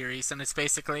docu-series, and it's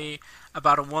basically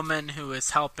about a woman who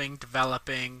is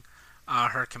developing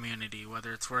her community,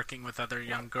 whether it's working with other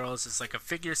young girls as like a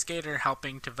figure skater,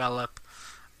 helping develop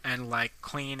and like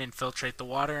clean and filtrate the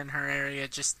water in her area.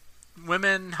 Just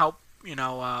women help, you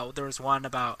know. There was one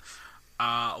about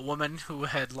a woman who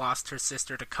had lost her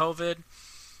sister to COVID,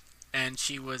 and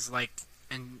she was like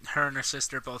and her and her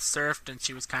sister both surfed, and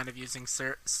she was kind of using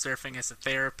surfing as a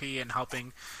therapy and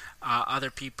helping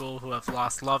other people who have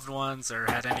lost loved ones or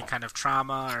had any kind of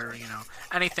trauma or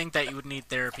anything that you would need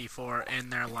therapy for in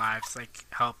their lives, like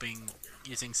helping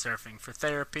using surfing for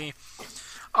therapy.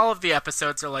 All of the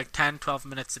episodes are like 10-12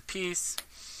 minutes apiece.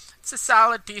 It's a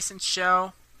solid, decent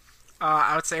show.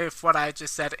 I would say if what I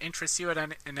just said interests you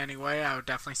in any way, I would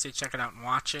definitely say check it out and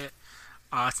watch it.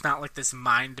 It's not like this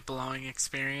mind-blowing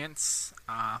experience.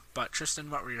 But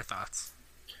Tristan, what were your thoughts?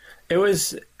 It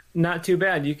was not too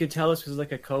bad. You could tell this was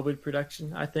like a COVID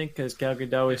production, I think, because Gal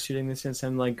Gadot was shooting this in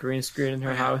some like green screen in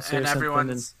her house and or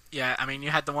everyone's something. yeah. I mean, you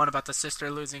had the one about the sister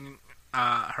losing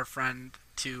her friend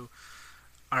to,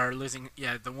 or losing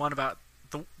the one about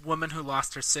the woman who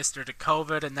lost her sister to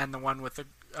COVID, and then the one with the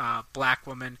black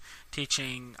woman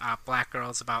teaching black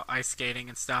girls about ice skating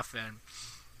and stuff, and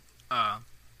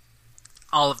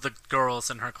all of the girls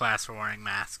in her class were wearing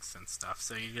masks and stuff.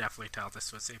 So you definitely tell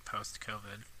this was a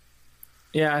post-COVID.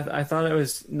 Yeah, I thought it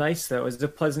was nice though. It was a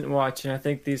pleasant watch, and I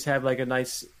think these have like a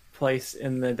nice place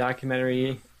in the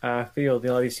documentary field.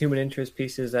 These human interest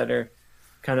pieces that are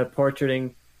kind of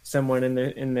portraying someone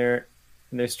in their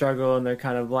struggle and their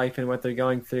kind of life and what they're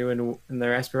going through and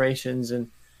their aspirations. And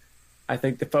I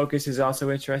think the focus is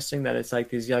also interesting, that it's like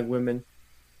these young women,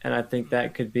 and I think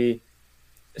that could be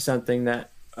something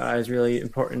that is really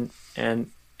important and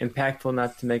impactful,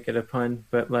 not to make it a pun,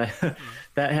 but like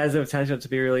that has the potential to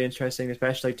be really interesting,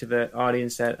 especially to the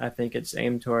audience that I think it's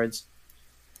aimed towards.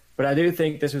 But I do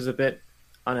think this was a bit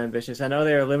unambitious. I know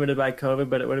they were limited by COVID,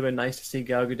 but it would have been nice to see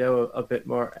Gal Gadot a bit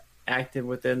more active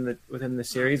within the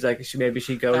series. Like maybe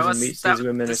she goes and meets these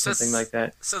women or something like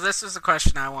that. So this was a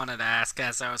question I wanted to ask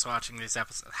as I was watching these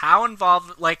episodes. How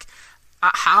involved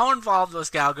was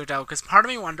Gal Gadot? Because part of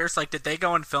me wonders, like, did they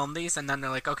go and film these, and then they're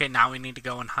like, okay, now we need to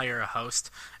go and hire a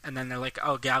host, and then they're like,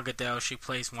 oh, Gal Gadot, she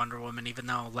plays Wonder Woman, even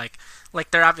though, like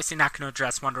they're obviously not going to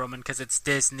address Wonder Woman because it's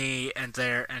Disney and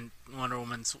Wonder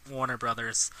Woman's Warner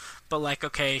Brothers, but like,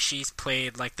 okay, she's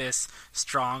played like this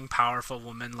strong, powerful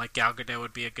woman, like Gal Gadot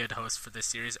would be a good host for this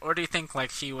series, or do you think like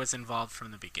she was involved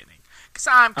from the beginning? Because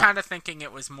I'm kind of thinking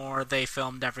it was more they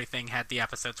filmed everything, had the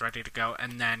episodes ready to go,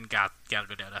 and then got Gal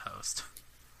Gadot to host.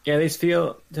 Yeah, these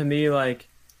feel to me like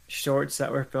shorts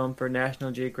that were filmed for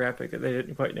National Geographic that they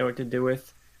didn't quite know what to do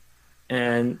with,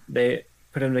 and they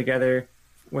put them together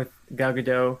with Gal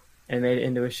Gadot and made it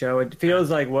into a show. It feels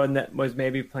like one that was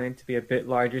maybe planned to be a bit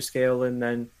larger scale, and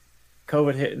then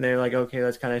COVID hit, and they're like, okay,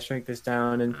 let's kind of shrink this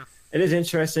down. And it is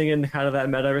interesting in kind of that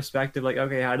meta perspective, like,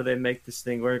 okay, how do they make this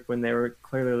thing work when they were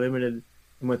clearly limited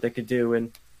in what they could do?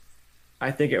 And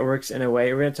I think it works in a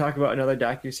way. We're going to talk about another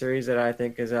docuseries that I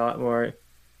think is a lot more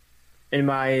in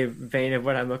my vein of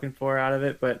what I'm looking for out of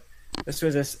it, but this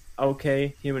was this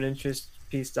okay human interest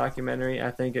piece documentary.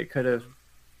 I think it could have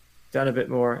done a bit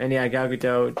more. And yeah, Gal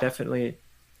Gadot definitely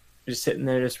just sitting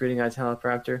there just reading on a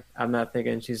teleprompter. I'm not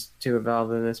thinking she's too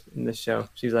involved in this show.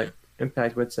 She's like,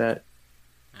 Impact, what's that?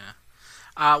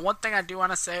 Yeah. One thing I do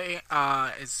want to say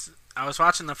is I was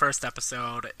watching the first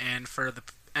episode, and for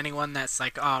anyone that's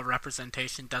like, oh,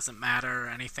 representation doesn't matter or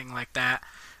anything like that,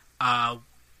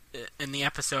 in the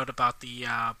episode about the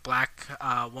black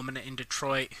woman in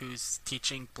Detroit who's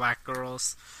teaching black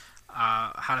girls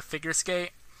how to figure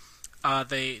skate,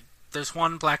 there's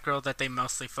one black girl that they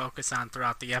mostly focus on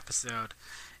throughout the episode,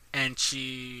 and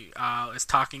she is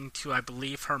talking to, I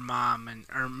believe, her mom,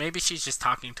 or maybe she's just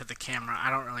talking to the camera. I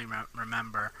don't really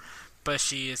remember, but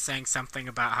she is saying something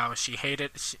about how she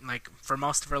hated, like for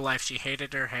most of her life, she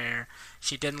hated her hair.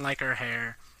 She didn't like her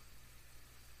hair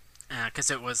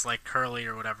because it was like curly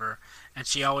or whatever, and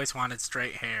she always wanted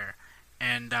straight hair.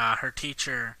 And her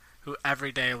teacher, who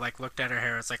every day like looked at her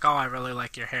hair, was like, "Oh, I really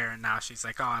like your hair," and now she's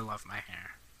like, "Oh, I love my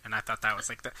hair." And I thought that was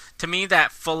like to me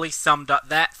that fully summed up,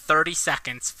 that 30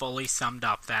 seconds fully summed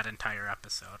up that entire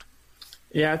episode.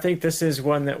 Yeah, I think this is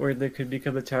one where they could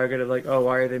become the target of like, oh,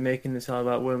 why are they making this all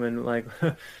about women, like,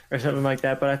 or something like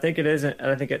that. But I think it isn't.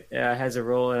 I think it has a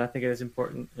role, and I think it is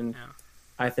important. And yeah.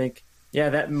 I think, yeah,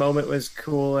 that moment was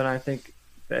cool, and I think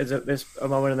there's a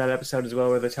moment in that episode as well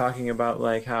where they're talking about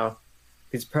like how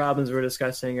these problems we're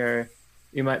discussing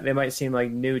they might seem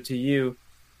like new to you,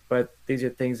 but these are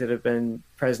things that have been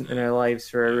present in our lives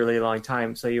for a really long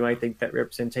time. So you might think that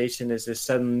representation is this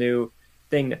sudden new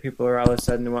thing that people are all of a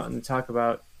sudden wanting to talk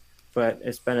about, but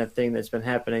it's been a thing that's been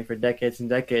happening for decades and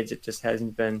decades. It just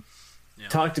hasn't been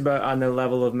talked about on the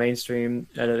level of mainstream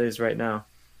that it is right now.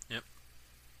 Yep.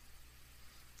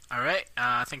 All right.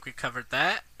 I think we covered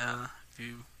that. If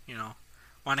you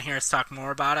want to hear us talk more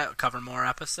about it, cover more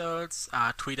episodes,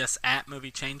 tweet us at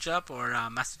Movie Changeup, or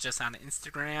message us on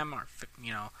Instagram, or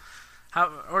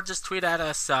Or just tweet at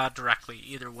us directly.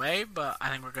 Either way, but I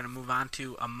think we're going to move on to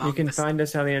You Among can the... find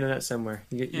us on the internet somewhere.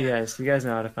 Yeah. You guys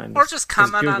know how to find Or us. just Just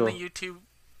comment on the Google. YouTube...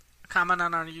 Comment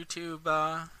on our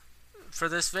YouTube for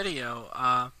this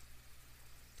video.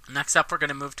 Next up, we're going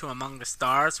to move to Among the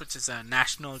Stars, which is a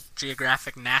National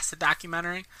Geographic NASA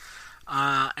documentary.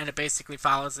 And it basically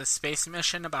follows a space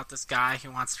mission about this guy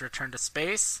who wants to return to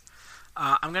space.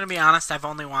 I'm going to be honest, I've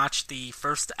only watched the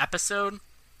first episode,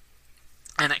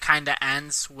 and it kind of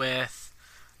ends with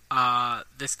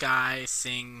this guy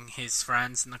seeing his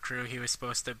friends in the crew he was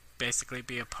supposed to basically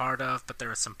be a part of, but there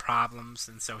were some problems,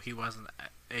 and so he wasn't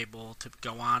able to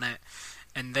go on it.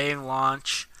 And they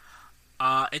launch.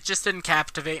 It just didn't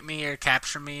captivate me or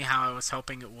capture me how I was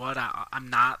hoping it would. I'm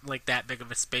not like that big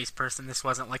of a space person. This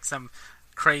wasn't like some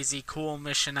crazy cool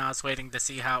mission I was waiting to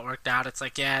see how it worked out. It's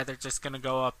like, yeah, they're just gonna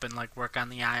go up and like work on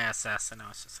the ISS, and I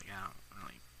was just like, I don't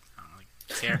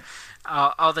really care.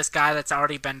 This guy that's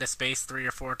already been to space 3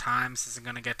 or 4 times isn't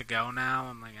gonna get to go now.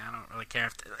 I'm like, I don't really care.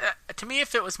 To me,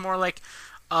 if it was more like,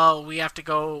 oh, we have to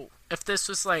go. If this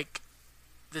was like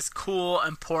this cool,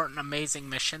 important, amazing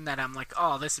mission that I'm like,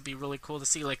 oh, this would be really cool to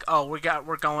see. Like, oh,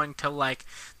 we're going to like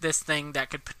this thing that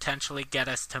could potentially get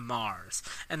us to Mars,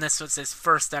 and this was his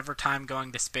first ever time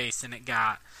going to space, and it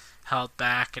got held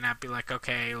back. And I'd be like,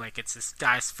 okay, like it's this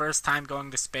guy's first time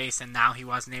going to space, and now he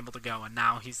wasn't able to go, and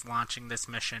now he's launching this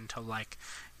mission to like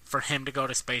for him to go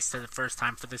to space for the first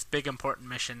time for this big important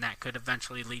mission that could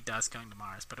eventually lead to us going to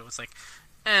Mars. But it was like,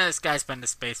 this guy's been to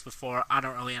space before. I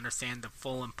don't really understand the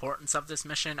full importance of this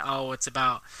mission. Oh, it's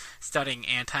about studying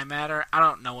antimatter. I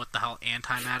don't know what the hell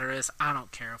antimatter is. I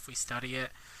don't care if we study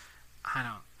it. I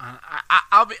don't.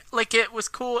 I'll be like, it was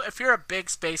cool. If you're a big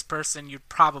space person, you'd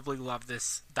probably love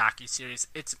this docuseries.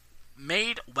 It's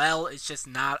made well. It's just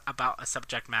not about a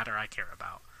subject matter I care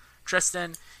about.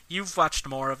 Tristan, you've watched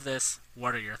more of this.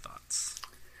 What are your thoughts?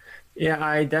 Yeah,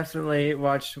 I definitely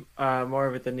watched more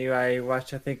of it than you. I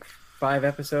watched, I think, 5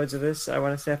 episodes of this. I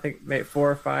want to say, I think, maybe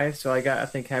 4 or 5. So I got, I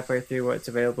think, halfway through what's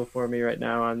available for me right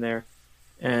now on there,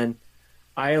 and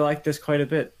I like this quite a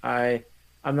bit.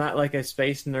 I'm not like a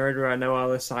space nerd where I know all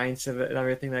the science of it and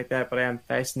everything like that, but I am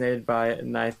fascinated by it,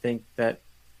 and I think that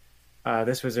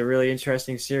this was a really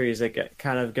interesting series. Like,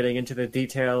 kind of getting into the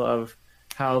detail of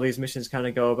how these missions kind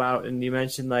of go about. And you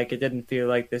mentioned like it didn't feel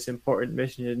like this important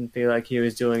mission. It didn't feel like he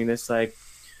was doing this like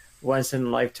once in a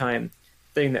lifetime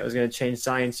thing that was going to change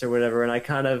science or whatever. And I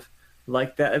kind of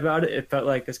liked that about it. It felt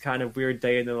like this kind of weird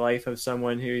day in the life of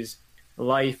someone whose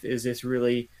life is this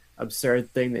really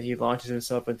absurd thing that he launches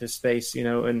himself into space, you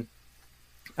know. And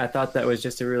I thought that was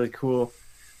just a really cool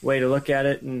way to look at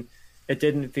it. And it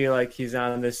didn't feel like he's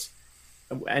on this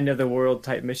end of the world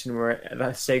type mission where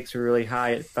the stakes were really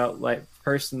high. It felt like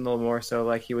personal, more so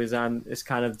like he was on this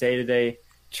kind of day-to-day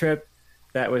trip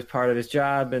that was part of his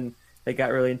job, and they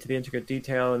got really into the intricate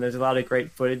detail. And there's a lot of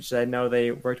great footage. I know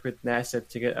they worked with NASA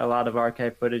to get a lot of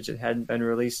archive footage that hadn't been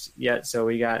released yet, so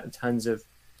we got tons of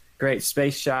great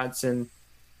space shots. And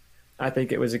I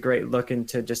think it was a great look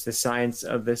into just the science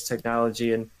of this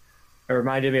technology. And it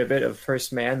reminded me a bit of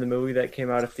First Man, the movie that came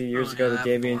out a few years ago, the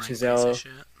Damien Chazelle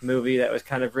movie that was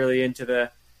kind of really into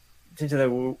the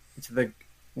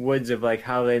woods of like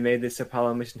how they made this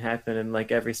Apollo mission happen, and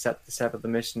like every step of the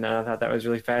mission. And I thought that was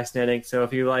really fascinating. So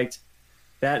if you liked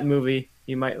that movie,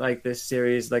 you might like this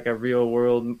series, like a real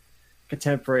world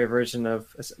contemporary version of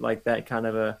like that kind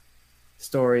of a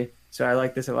story. So I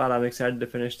like this a lot. I'm excited to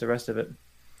finish the rest of it.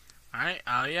 All right.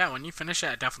 Yeah, when you finish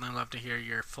it, I'd definitely love to hear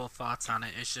your full thoughts on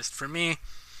it. It's just, for me,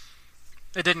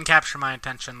 it didn't capture my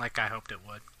attention like I hoped it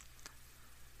would.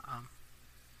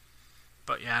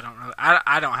 But yeah,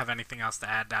 I don't have anything else to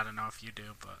add. I don't know if you do,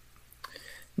 but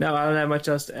no, I don't have much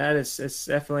else to add. It's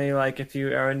definitely like if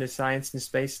you are into science and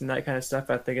space and that kind of stuff,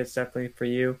 I think it's definitely for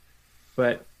you.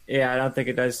 But yeah, I don't think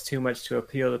it does too much to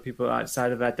appeal to people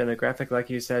outside of that demographic. Like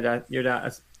you said, you're not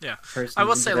a person I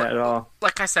will into say, that at all.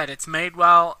 Like I said, it's made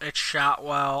well, it's shot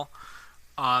well.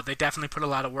 They definitely put a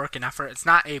lot of work and effort. It's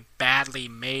not a badly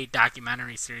made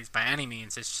documentary series by any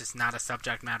means. It's just not a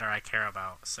subject matter I care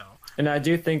about. So, and I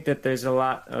do think that there's a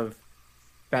lot of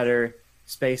better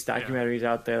space documentaries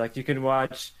out there. Like you can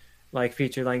watch like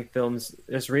feature length films.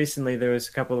 Just recently, there was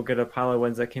a couple of good Apollo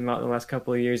ones that came out in the last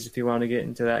couple of years. If you want to get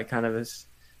into that kind of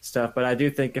stuff, but I do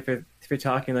think if you're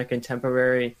talking like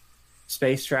contemporary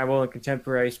space travel and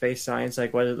contemporary space science,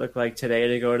 like what does it look like today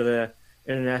to go to the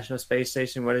International Space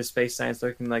Station? What is space science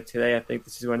looking like today? I think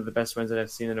this is one of the best ones that I've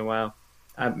seen in a while.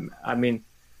 I mean,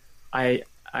 I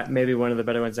maybe one of the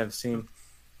better ones I've seen.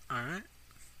 All right,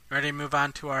 ready to move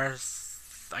on to our,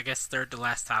 I guess, third to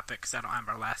last topic, because I don't have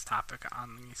our last topic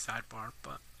on the sidebar,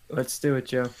 but let's do it,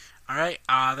 Joe. All right.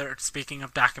 Speaking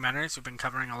of documentaries, we've been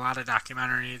covering a lot of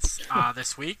documentaries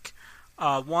this week.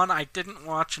 One I didn't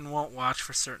watch and won't watch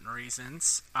for certain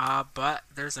reasons, but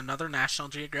there's another National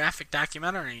Geographic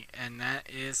documentary, and that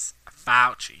is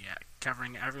Fauci,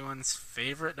 covering everyone's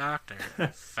favorite doctor,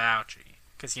 Fauci.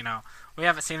 Because, we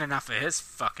haven't seen enough of his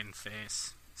fucking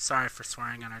face. Sorry for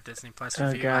swearing on our Disney Plus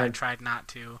review. God. I tried not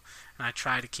to, and I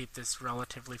try to keep this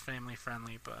relatively family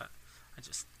friendly, but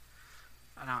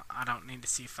I don't need to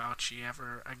see Fauci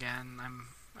ever again.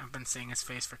 I've been seeing his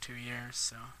face for 2 years,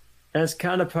 so. That's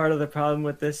kind of part of the problem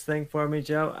with this thing for me,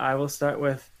 Joe. I will start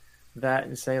with that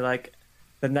and say, like,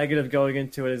 the negative going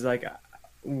into it is, like,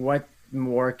 what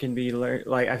more can be learned?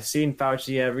 Like, I've seen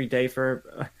Fauci every day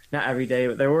not every day,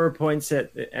 but there were points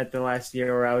at the last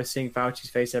year where I was seeing Fauci's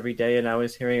face every day, and I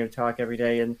was hearing him talk every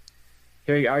day and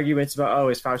hearing arguments about,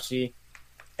 is Fauci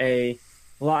a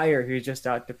liar who's just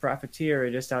out to profiteer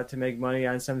or just out to make money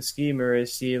on some scheme, or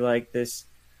is he like this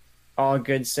all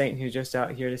good saint who's just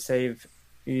out here to save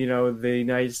the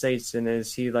United States? And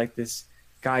is he like this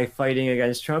guy fighting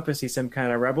against Trump? Is he some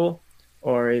kind of rebel,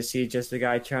 or is he just a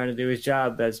guy trying to do his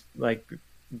job that's like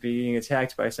being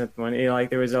attacked by someone?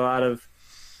 There was a lot of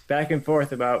back and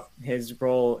forth about his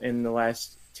role in the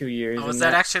last 2 years. Was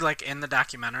that actually like in the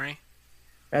documentary?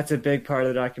 That's a big part of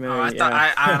the documentary.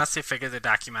 I honestly figured the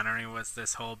documentary was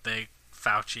this whole big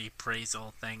Fauci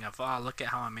appraisal thing of, look at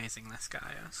how amazing this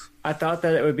guy is. I thought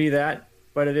that it would be that,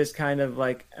 but it is kind of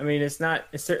like,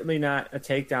 it's certainly not a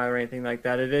takedown or anything like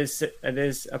that. It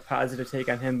is a positive take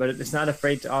on him, but it's not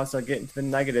afraid to also get into the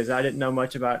negatives. I didn't know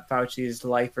much about Fauci's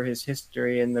life or his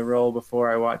history and the role before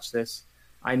I watched this.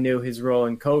 I knew his role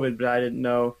in COVID, but I didn't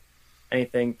know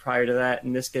anything prior to that.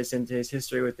 And this gets into his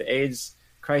history with the AIDS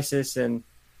crisis and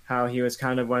how he was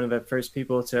kind of one of the first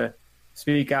people to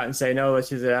speak out and say, no,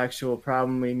 this is an actual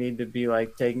problem. We need to be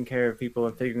like taking care of people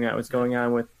and figuring out what's going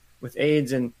on with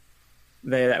AIDS. And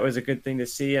that was a good thing to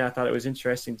see. And I thought it was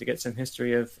interesting to get some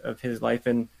history of his life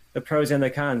and the pros and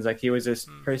the cons. Like, he was this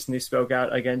person who spoke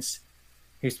out in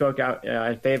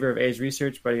favor of AIDS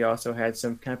research, but he also had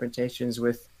some confrontations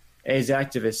with AIDS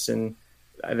activists, and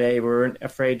they weren't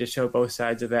afraid to show both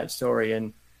sides of that story.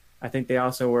 And I think they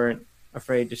also weren't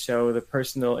afraid to show the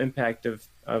personal impact of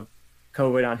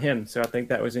COVID on him. So I think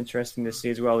that was interesting to see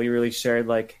as well. He really shared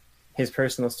like his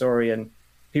personal story, and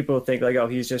people think like,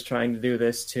 he's just trying to do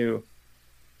this to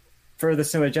further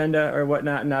some agenda or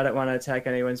whatnot. And I don't want to attack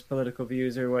anyone's political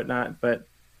views or whatnot, but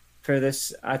for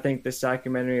this, I think this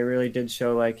documentary really did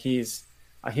show like he's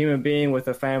a human being with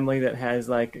a family that has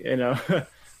like, a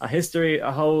history,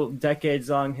 a whole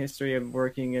decades-long history of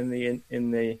working in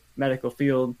the medical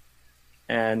field,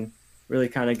 and really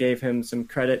kind of gave him some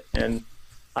credit. And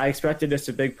I expected just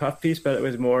a big puff piece, but it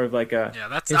was more of like a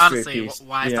that's history honestly piece.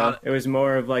 Why I thought it was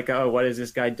more of like, what has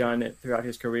this guy done throughout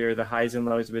his career, the highs and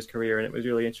lows of his career, and it was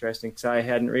really interesting because I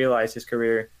hadn't realized his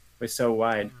career was so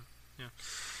wide.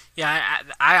 I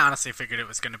honestly figured it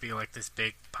was going to be like this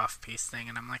big puff piece thing,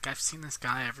 and I'm like, I've seen this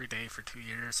guy every day for 2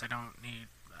 years. I don't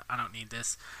need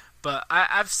this. But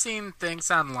I've seen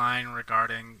things online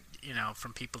regarding,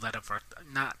 from people that have worked,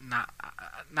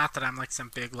 not that I'm like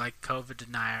some big like COVID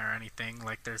denier or anything.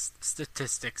 Like, there's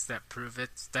statistics that prove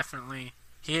it's definitely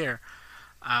here.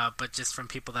 But just from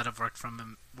people that have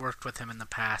worked with him in the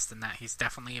past, and that he's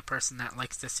definitely a person that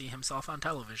likes to see himself on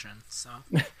television. So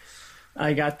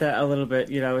I got that a little bit.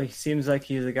 He seems like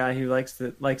he's a guy who likes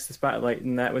the spotlight,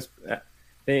 and that was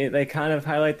they kind of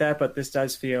highlight that. But this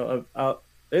does feel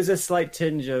there's a slight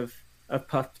tinge of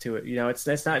puff to it.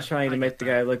 It's not trying to make the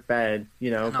guy look bad.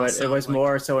 But also, it was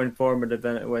more so informative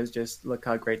than it was just look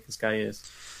how great this guy is.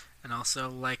 And also,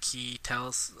 like, he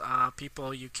tells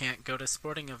people you can't go to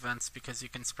sporting events because you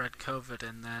can spread COVID,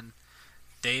 and then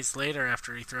days later,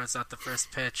 after he throws out the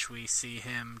first pitch, we see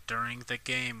him during the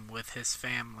game with his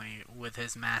family, with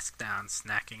his mask down,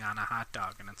 snacking on a hot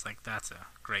dog, and it's like, that's a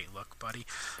great look, buddy.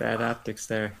 Bad optics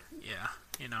there. Yeah,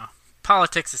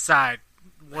 politics aside,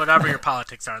 whatever your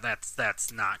politics are,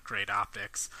 that's not great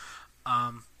optics.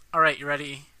 All right, you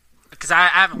ready? Because I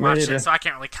haven't watched it, so I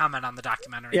can't really comment on the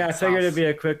documentary. Yeah, itself. I figured it'd be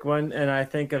a quick one, and I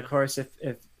think, of course,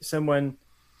 if someone,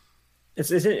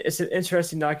 it's an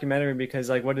interesting documentary because,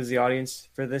 like, what is the audience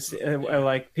for this?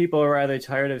 Like, people are either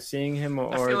tired of seeing him,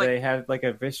 or they have like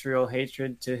a visceral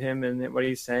hatred to him and what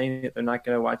he's saying. They're not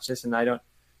going to watch this, and I don't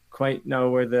quite know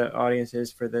where the audience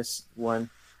is for this one.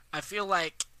 I feel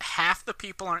like half the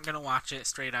people aren't going to watch it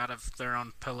straight out of their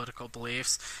own political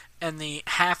beliefs, and the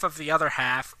half of the other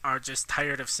half are just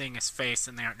tired of seeing his face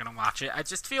and they aren't going to watch it. I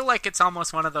just feel like it's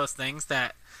almost one of those things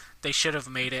that they should have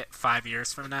made it 5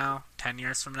 years from now, 10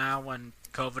 years from now, when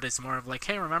COVID is more of like,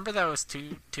 hey, remember those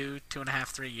 2.5,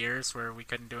 3 years where we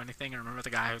couldn't do anything? And remember the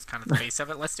guy who's kind of the face of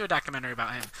it? Let's do a documentary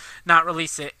about him. Not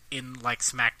release it in like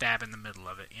smack dab in the middle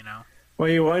of it, you know? Well,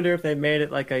 you wonder if they made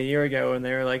it like a year ago and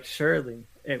they were like, surely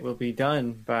it will be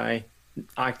done by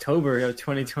October of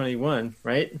 2021,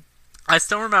 right? I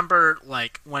still remember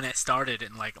like when it started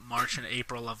in like March and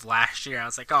April of last year. I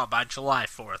was like, oh, by July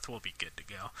 4th we'll be good to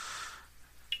go.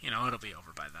 You know, it'll be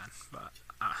over by then. But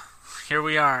here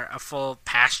we are, a full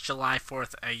past July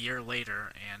 4th, a year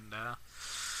later, and yep.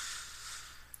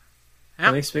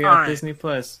 At least we got Disney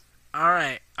Plus. All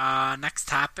right, next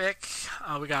topic.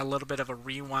 We got a little bit of a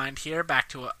rewind here, back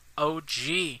to an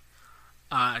OG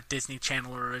Disney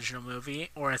Channel original movie,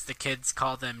 or as the kids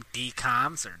call them,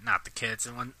 DCOMs, or not the kids.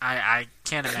 And when I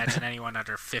can't imagine anyone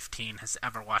under 15 has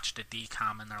ever watched a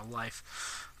DCOM in their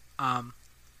life.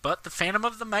 But The Phantom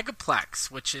of the Megaplex,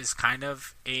 which is kind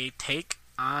of a take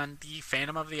on the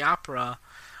Phantom of the Opera,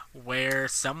 where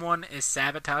someone is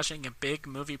sabotaging a big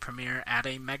movie premiere at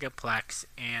a megaplex,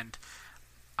 and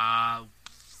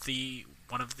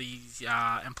one of the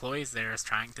employees there is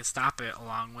trying to stop it,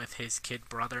 along with his kid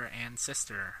brother and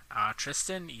sister.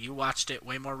 Tristan, you watched it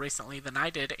way more recently than I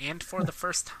did, and for the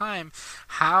first time.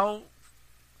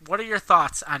 What are your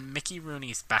thoughts on Mickey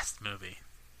Rooney's best movie?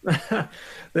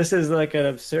 This is like an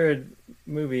absurd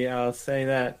movie, I'll say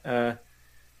that.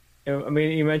 I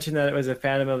mean, you mentioned that it was a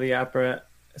Phantom of the Opera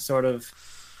sort of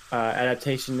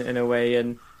adaptation in a way,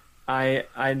 and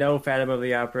I know Phantom of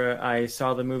the Opera. I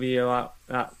saw the movie a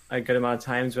good amount of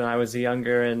times when I was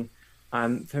younger, and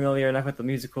I'm familiar enough with the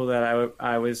musical that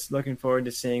I was looking forward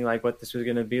to seeing like what this was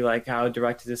going to be like, how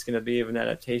direct is this going to be of an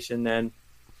adaptation. And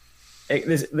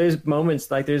there's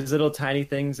moments, like there's little tiny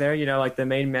things there, you know, like the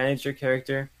main manager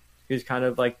character, who's kind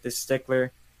of like the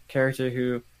stickler character,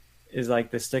 who is like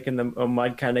the stick in the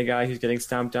mud kind of guy who's getting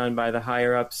stomped on by the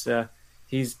higher ups.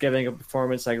 He's giving a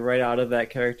performance like right out of that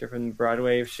character from the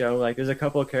Broadway show. Like there's a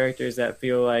couple of characters that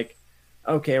feel like,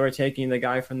 okay, we're taking the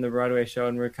guy from the Broadway show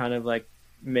and we're kind of like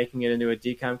making it into a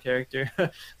DCOM character.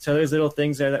 So there's little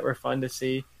things there that were fun to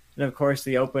see. And of course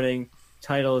the opening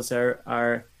titles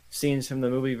are scenes from the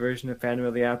movie version of Phantom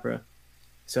of the Opera.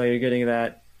 So you're getting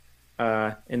that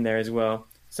in there as well.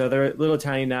 So there are little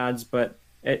tiny nods, but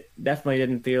it definitely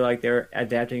didn't feel like they were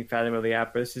adapting Phantom of the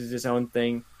Opera. This is its own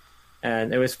thing.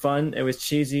 And it was fun. It was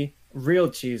cheesy,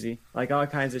 real cheesy, like all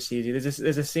kinds of cheesy.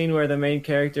 There's a scene where the main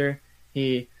character,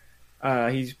 he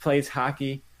plays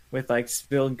hockey with like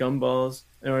spilled gumballs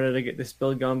in order to get the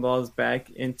spilled gumballs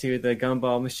back into the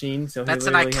gumball machine. So that's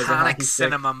an iconic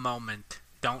cinema moment.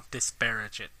 Don't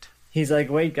disparage it. He's like,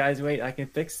 wait, guys, wait, I can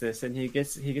fix this. And he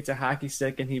gets a hockey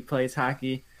stick and he plays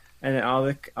hockey. And then all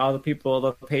the people,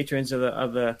 the patrons of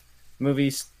the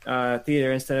movie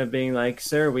theater, instead of being like,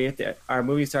 sir, our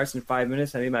movie starts in 5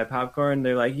 minutes, I need my popcorn,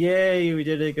 they're like, yay, we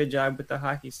did a good job with the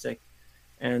hockey stick.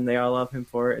 And they all love him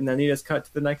for it. And then he just cut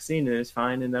to the next scene and it's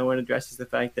fine. And no one addresses the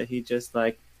fact that he just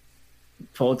like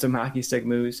pulled some hockey stick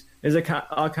moves. There's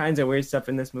all kinds of weird stuff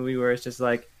in this movie where it's just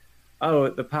like, oh,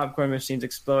 the popcorn machine's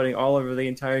exploding all over the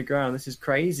entire ground. This is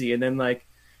crazy. And then like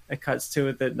it cuts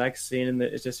to the next scene and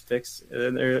it's just fixed.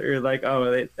 And they're like,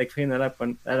 oh, they cleaned that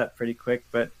up pretty quick.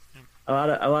 But a lot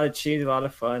of cheese, a lot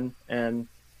of fun, and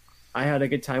I had a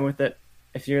good time with it.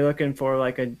 If you're looking for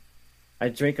like a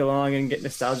drink along and get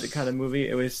nostalgic kind of movie,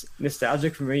 it was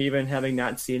nostalgic for me even having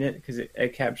not seen it, because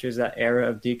it captures that era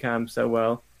of DCOM so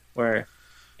well, where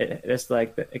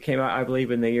it came out, I believe,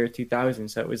 in the year 2000,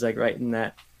 so it was like right in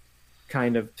that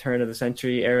kind of turn of the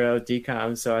century era of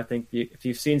DCOM. So I think if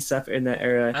you've seen stuff in that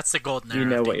era, that's the golden era. You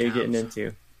know what you're getting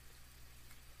into.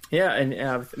 Yeah,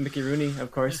 and with Mickey Rooney,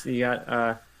 of course, you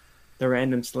got the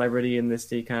random celebrity in this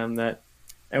DCOM that,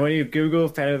 and when you Google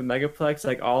Phantom of the Megaplex,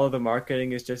 like all of the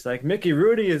marketing is just like, Mickey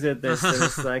Rooney is at this, and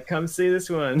it's like, come see this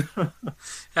one.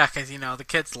 Yeah, because the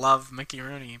kids love Mickey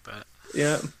Rooney, but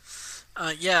yeah,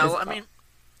 well, I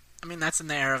mean that's in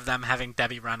the era of them having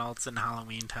Debbie Reynolds in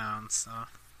Halloween Town, so.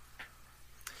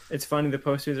 It's funny, the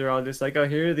posters are all just like, oh,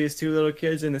 here are these two little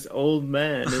kids and this old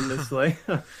man, and it's like,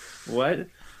 what?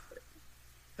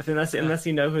 Unless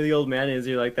you know who the old man is,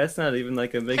 you're like, that's not even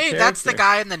like a big character. That's the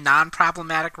guy in the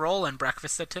non-problematic role in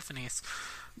Breakfast at Tiffany's.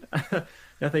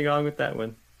 Nothing wrong with that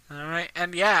one. All right,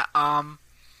 and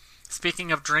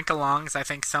speaking of drink-alongs, I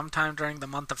think sometime during the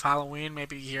month of Halloween,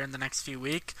 maybe here in the next few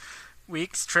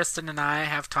weeks, Tristan and I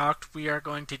have talked. We are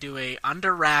going to do a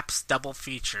Under Wraps double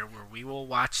feature where we will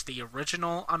watch the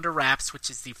original Under Wraps, which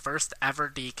is the first ever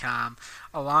DCOM,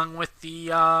 along with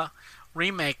the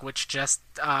remake, which just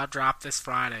dropped this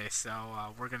Friday. So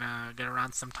we're gonna get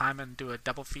around some time and do a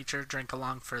double feature drink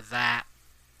along for that.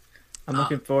 I'm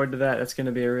looking forward to that. That's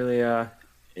gonna be a really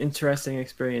interesting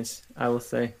experience, I will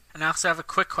say. And I also have a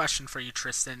quick question for you,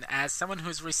 Tristan. As someone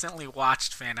who's recently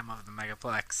watched Phantom of the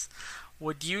Megaplex,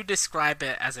 would you describe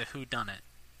it as a whodunit?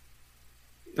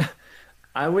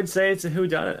 I would say it's a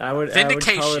whodunit. I would call it a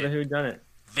Vindication. whodunit.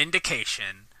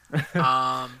 Vindication.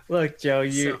 Um, Look, Joe,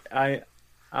 so, I'll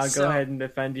go so, ahead and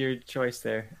defend your choice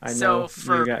there. I so know you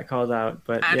for got called out,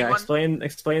 but yeah, anyone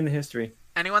explain the history.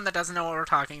 anyone that doesn't know what we're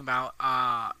talking about,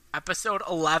 episode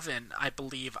 11, I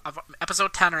believe, of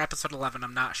episode 10 or episode 11,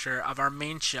 I'm not sure, of our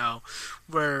main show,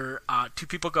 where two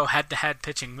people go head to head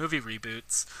pitching movie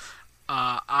reboots.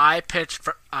 I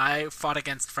fought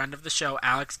against friend of the show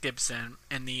Alex Gibson,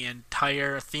 and the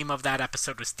entire theme of that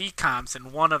episode was decoms.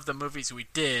 And one of the movies we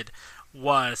did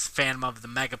was Phantom of the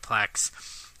Megaplex,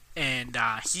 and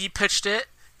he pitched it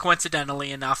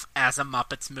coincidentally enough as a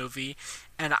Muppets movie,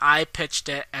 and I pitched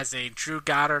it as a Drew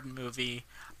Goddard movie,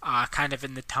 kind of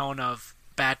in the tone of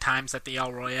Bad Times at the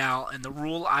El Royale. And the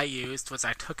rule I used was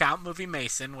I took out Movie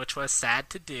Mason, which was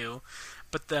sad to do,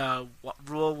 but the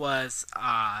rule was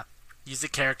use a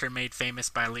character made famous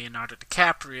by Leonardo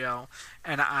DiCaprio,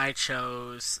 and I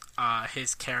chose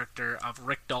his character of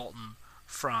Rick Dalton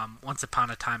from Once Upon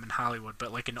a Time in Hollywood,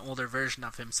 but like an older version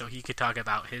of him so he could talk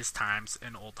about his times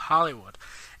in old Hollywood.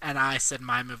 And I said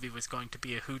my movie was going to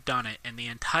be a whodunit, and the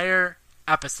entire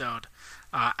episode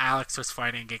Alex was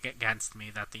fighting against me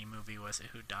that the movie was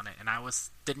a whodunit, and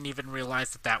didn't even realize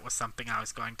that that was something I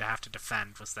was going to have to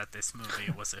defend, was that this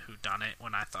movie was a whodunit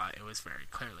when I thought it was very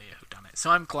clearly a whodunit. So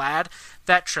I'm glad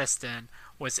that Tristan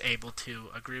was able to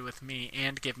agree with me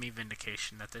and give me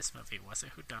vindication that this movie was a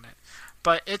whodunit.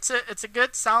 But it's a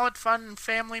good, solid, fun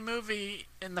family movie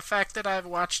in the fact that I've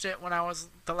watched it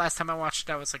the last time I watched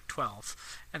it I was like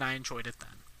 12, and I enjoyed it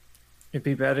then. It'd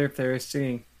be better if they were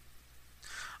singing.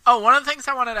 Oh, one of the things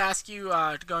I wanted to ask you,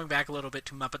 going back a little bit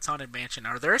to Muppets Haunted Mansion,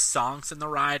 are there songs in the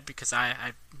ride? Because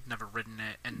I've never ridden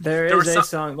it. And There is a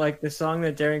song, like the song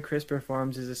that Darren Criss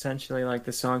performs is essentially like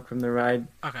the song from the ride.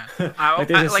 Okay. Like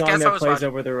there's a song that plays watching,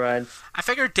 over the ride. I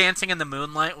figured Dancing in the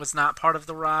Moonlight was not part of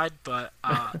the ride, but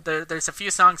there's a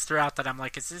few songs throughout that I'm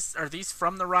like, are these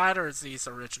from the ride or is these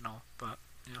original? But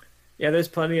yeah. Yeah, there's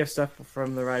plenty of stuff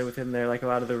from the ride within there. Like a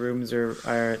lot of the rooms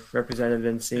are represented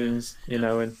in scenes, you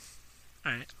know, and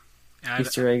All right. Yeah,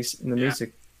 Easter eggs in the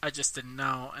music. I just didn't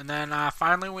know. And then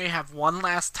finally we have one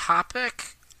last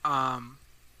topic. A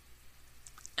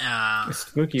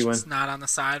spooky one. It's not on the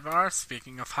sidebar.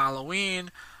 Speaking of Halloween,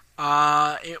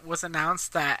 it was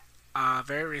announced that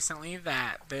very recently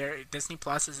that Disney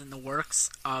Plus is in the works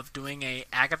of doing a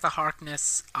Agatha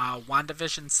Harkness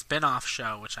WandaVision spin-off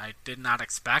show, which I did not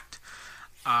expect.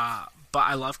 But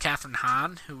I love Catherine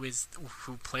Hahn, who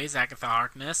plays Agatha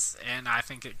Harkness, and I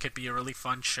think it could be a really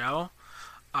fun show.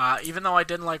 Even though I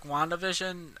didn't like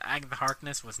WandaVision, Agatha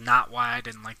Harkness was not why I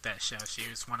didn't like that show. She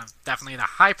was definitely the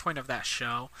high point of that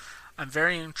show. I'm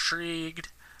very intrigued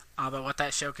about what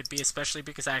that show could be, especially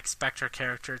because I expect her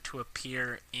character to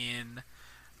appear in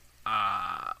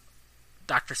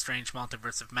Doctor Strange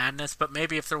Multiverse of Madness. But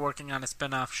maybe if they're working on a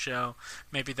spin-off show,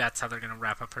 maybe that's how they're going to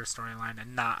wrap up her storyline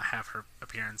and not have her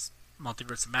appear in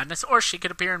Multiverse of Madness. Or she could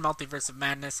appear in Multiverse of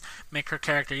Madness, make her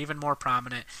character even more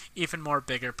prominent, even more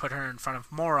bigger, put her in front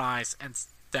of more eyes, and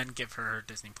then give her her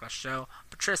Disney Plus show.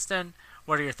 But Tristan,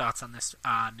 what are your thoughts on this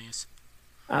news?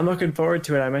 I'm looking forward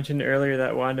to it. I mentioned earlier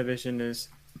that WandaVision is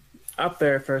up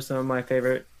there for some of my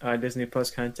favorite Disney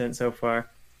Plus content so far,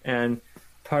 and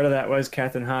part of that was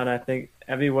Catherine Hahn. I think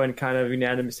everyone kind of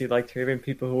unanimously liked her. Even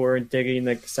people who weren't digging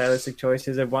the stylistic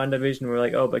choices of WandaVision were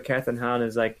like, "Oh, but Catherine Hahn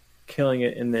is like killing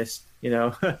it in this." You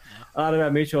know, a lot of my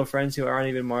mutual friends who aren't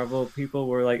even Marvel people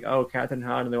were like, "Oh, Catherine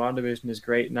Hahn and the WandaVision is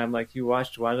great," and I'm like, "You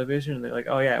watched WandaVision?" And they're like,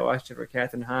 "Oh yeah, I watched it for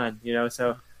Catherine Hahn." You know,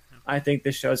 so I think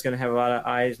this show is going to have a lot of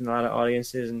eyes and a lot of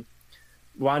audiences, and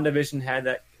WandaVision had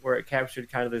that where it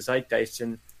captured kind of the zeitgeist,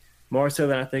 and more so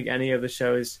than I think any of the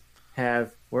shows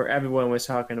have, where everyone was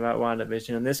talking about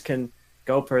WandaVision, and this can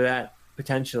go for that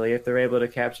potentially. If they're able to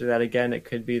capture that again, it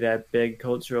could be that big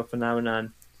cultural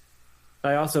phenomenon.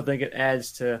 I also think it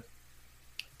adds to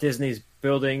Disney's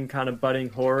building kind of budding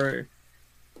horror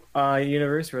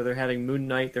universe, where they're having Moon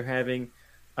Knight, they're having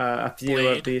a few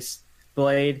Blade. of these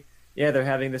Blade. Yeah, they're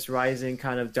having this rising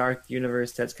kind of dark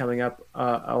universe that's coming up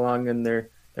along in their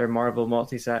Marvel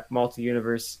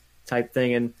multi-universe type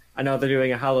thing. And I know they're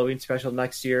doing a Halloween special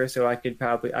next year, so I could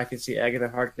see Agatha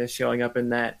Harkness showing up in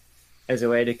that as a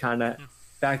way to kind of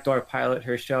backdoor pilot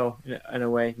her show in a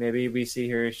way. Maybe we see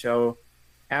her show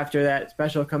after that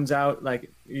special comes out. Like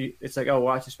it's like, oh,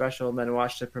 watch the special and then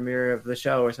watch the premiere of the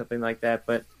show or something like that.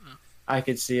 But I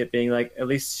could see it being like, at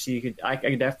least I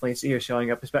could definitely see her showing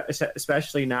up,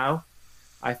 especially now.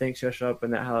 I think she'll show up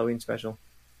in that Halloween special.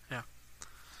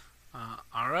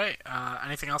 All right.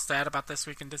 Anything else to add about this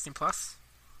week in Disney Plus?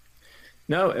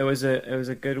 No, it was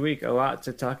a good week. A lot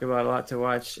to talk about, a lot to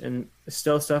watch, and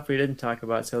still stuff we didn't talk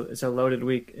about. So it's a loaded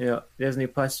week. Disney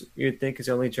Plus you'd think is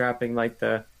only dropping like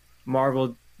the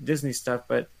Marvel Disney stuff,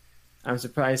 but I'm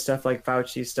surprised stuff like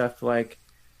Fauci, stuff like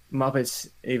Muppets,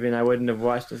 even I wouldn't have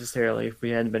watched necessarily if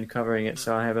we hadn't been covering it.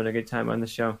 So I'm having a good time on the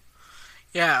show.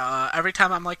 Yeah. Every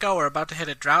time I'm like, oh, we're about to hit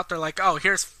a drought, they're like, oh,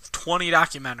 here's 20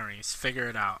 documentaries. Figure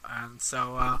it out. And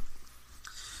so,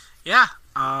 yeah.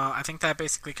 I think that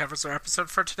basically covers our episode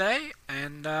for today.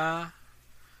 And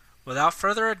without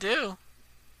further ado,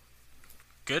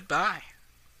 goodbye.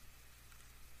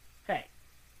 Hey,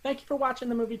 thank you for watching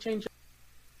the Movie Change.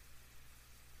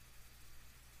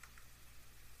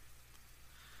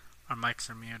 Our mics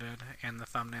are muted and the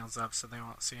thumbnail's up, so they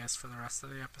won't see us for the rest of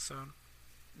the episode.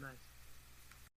 Nice.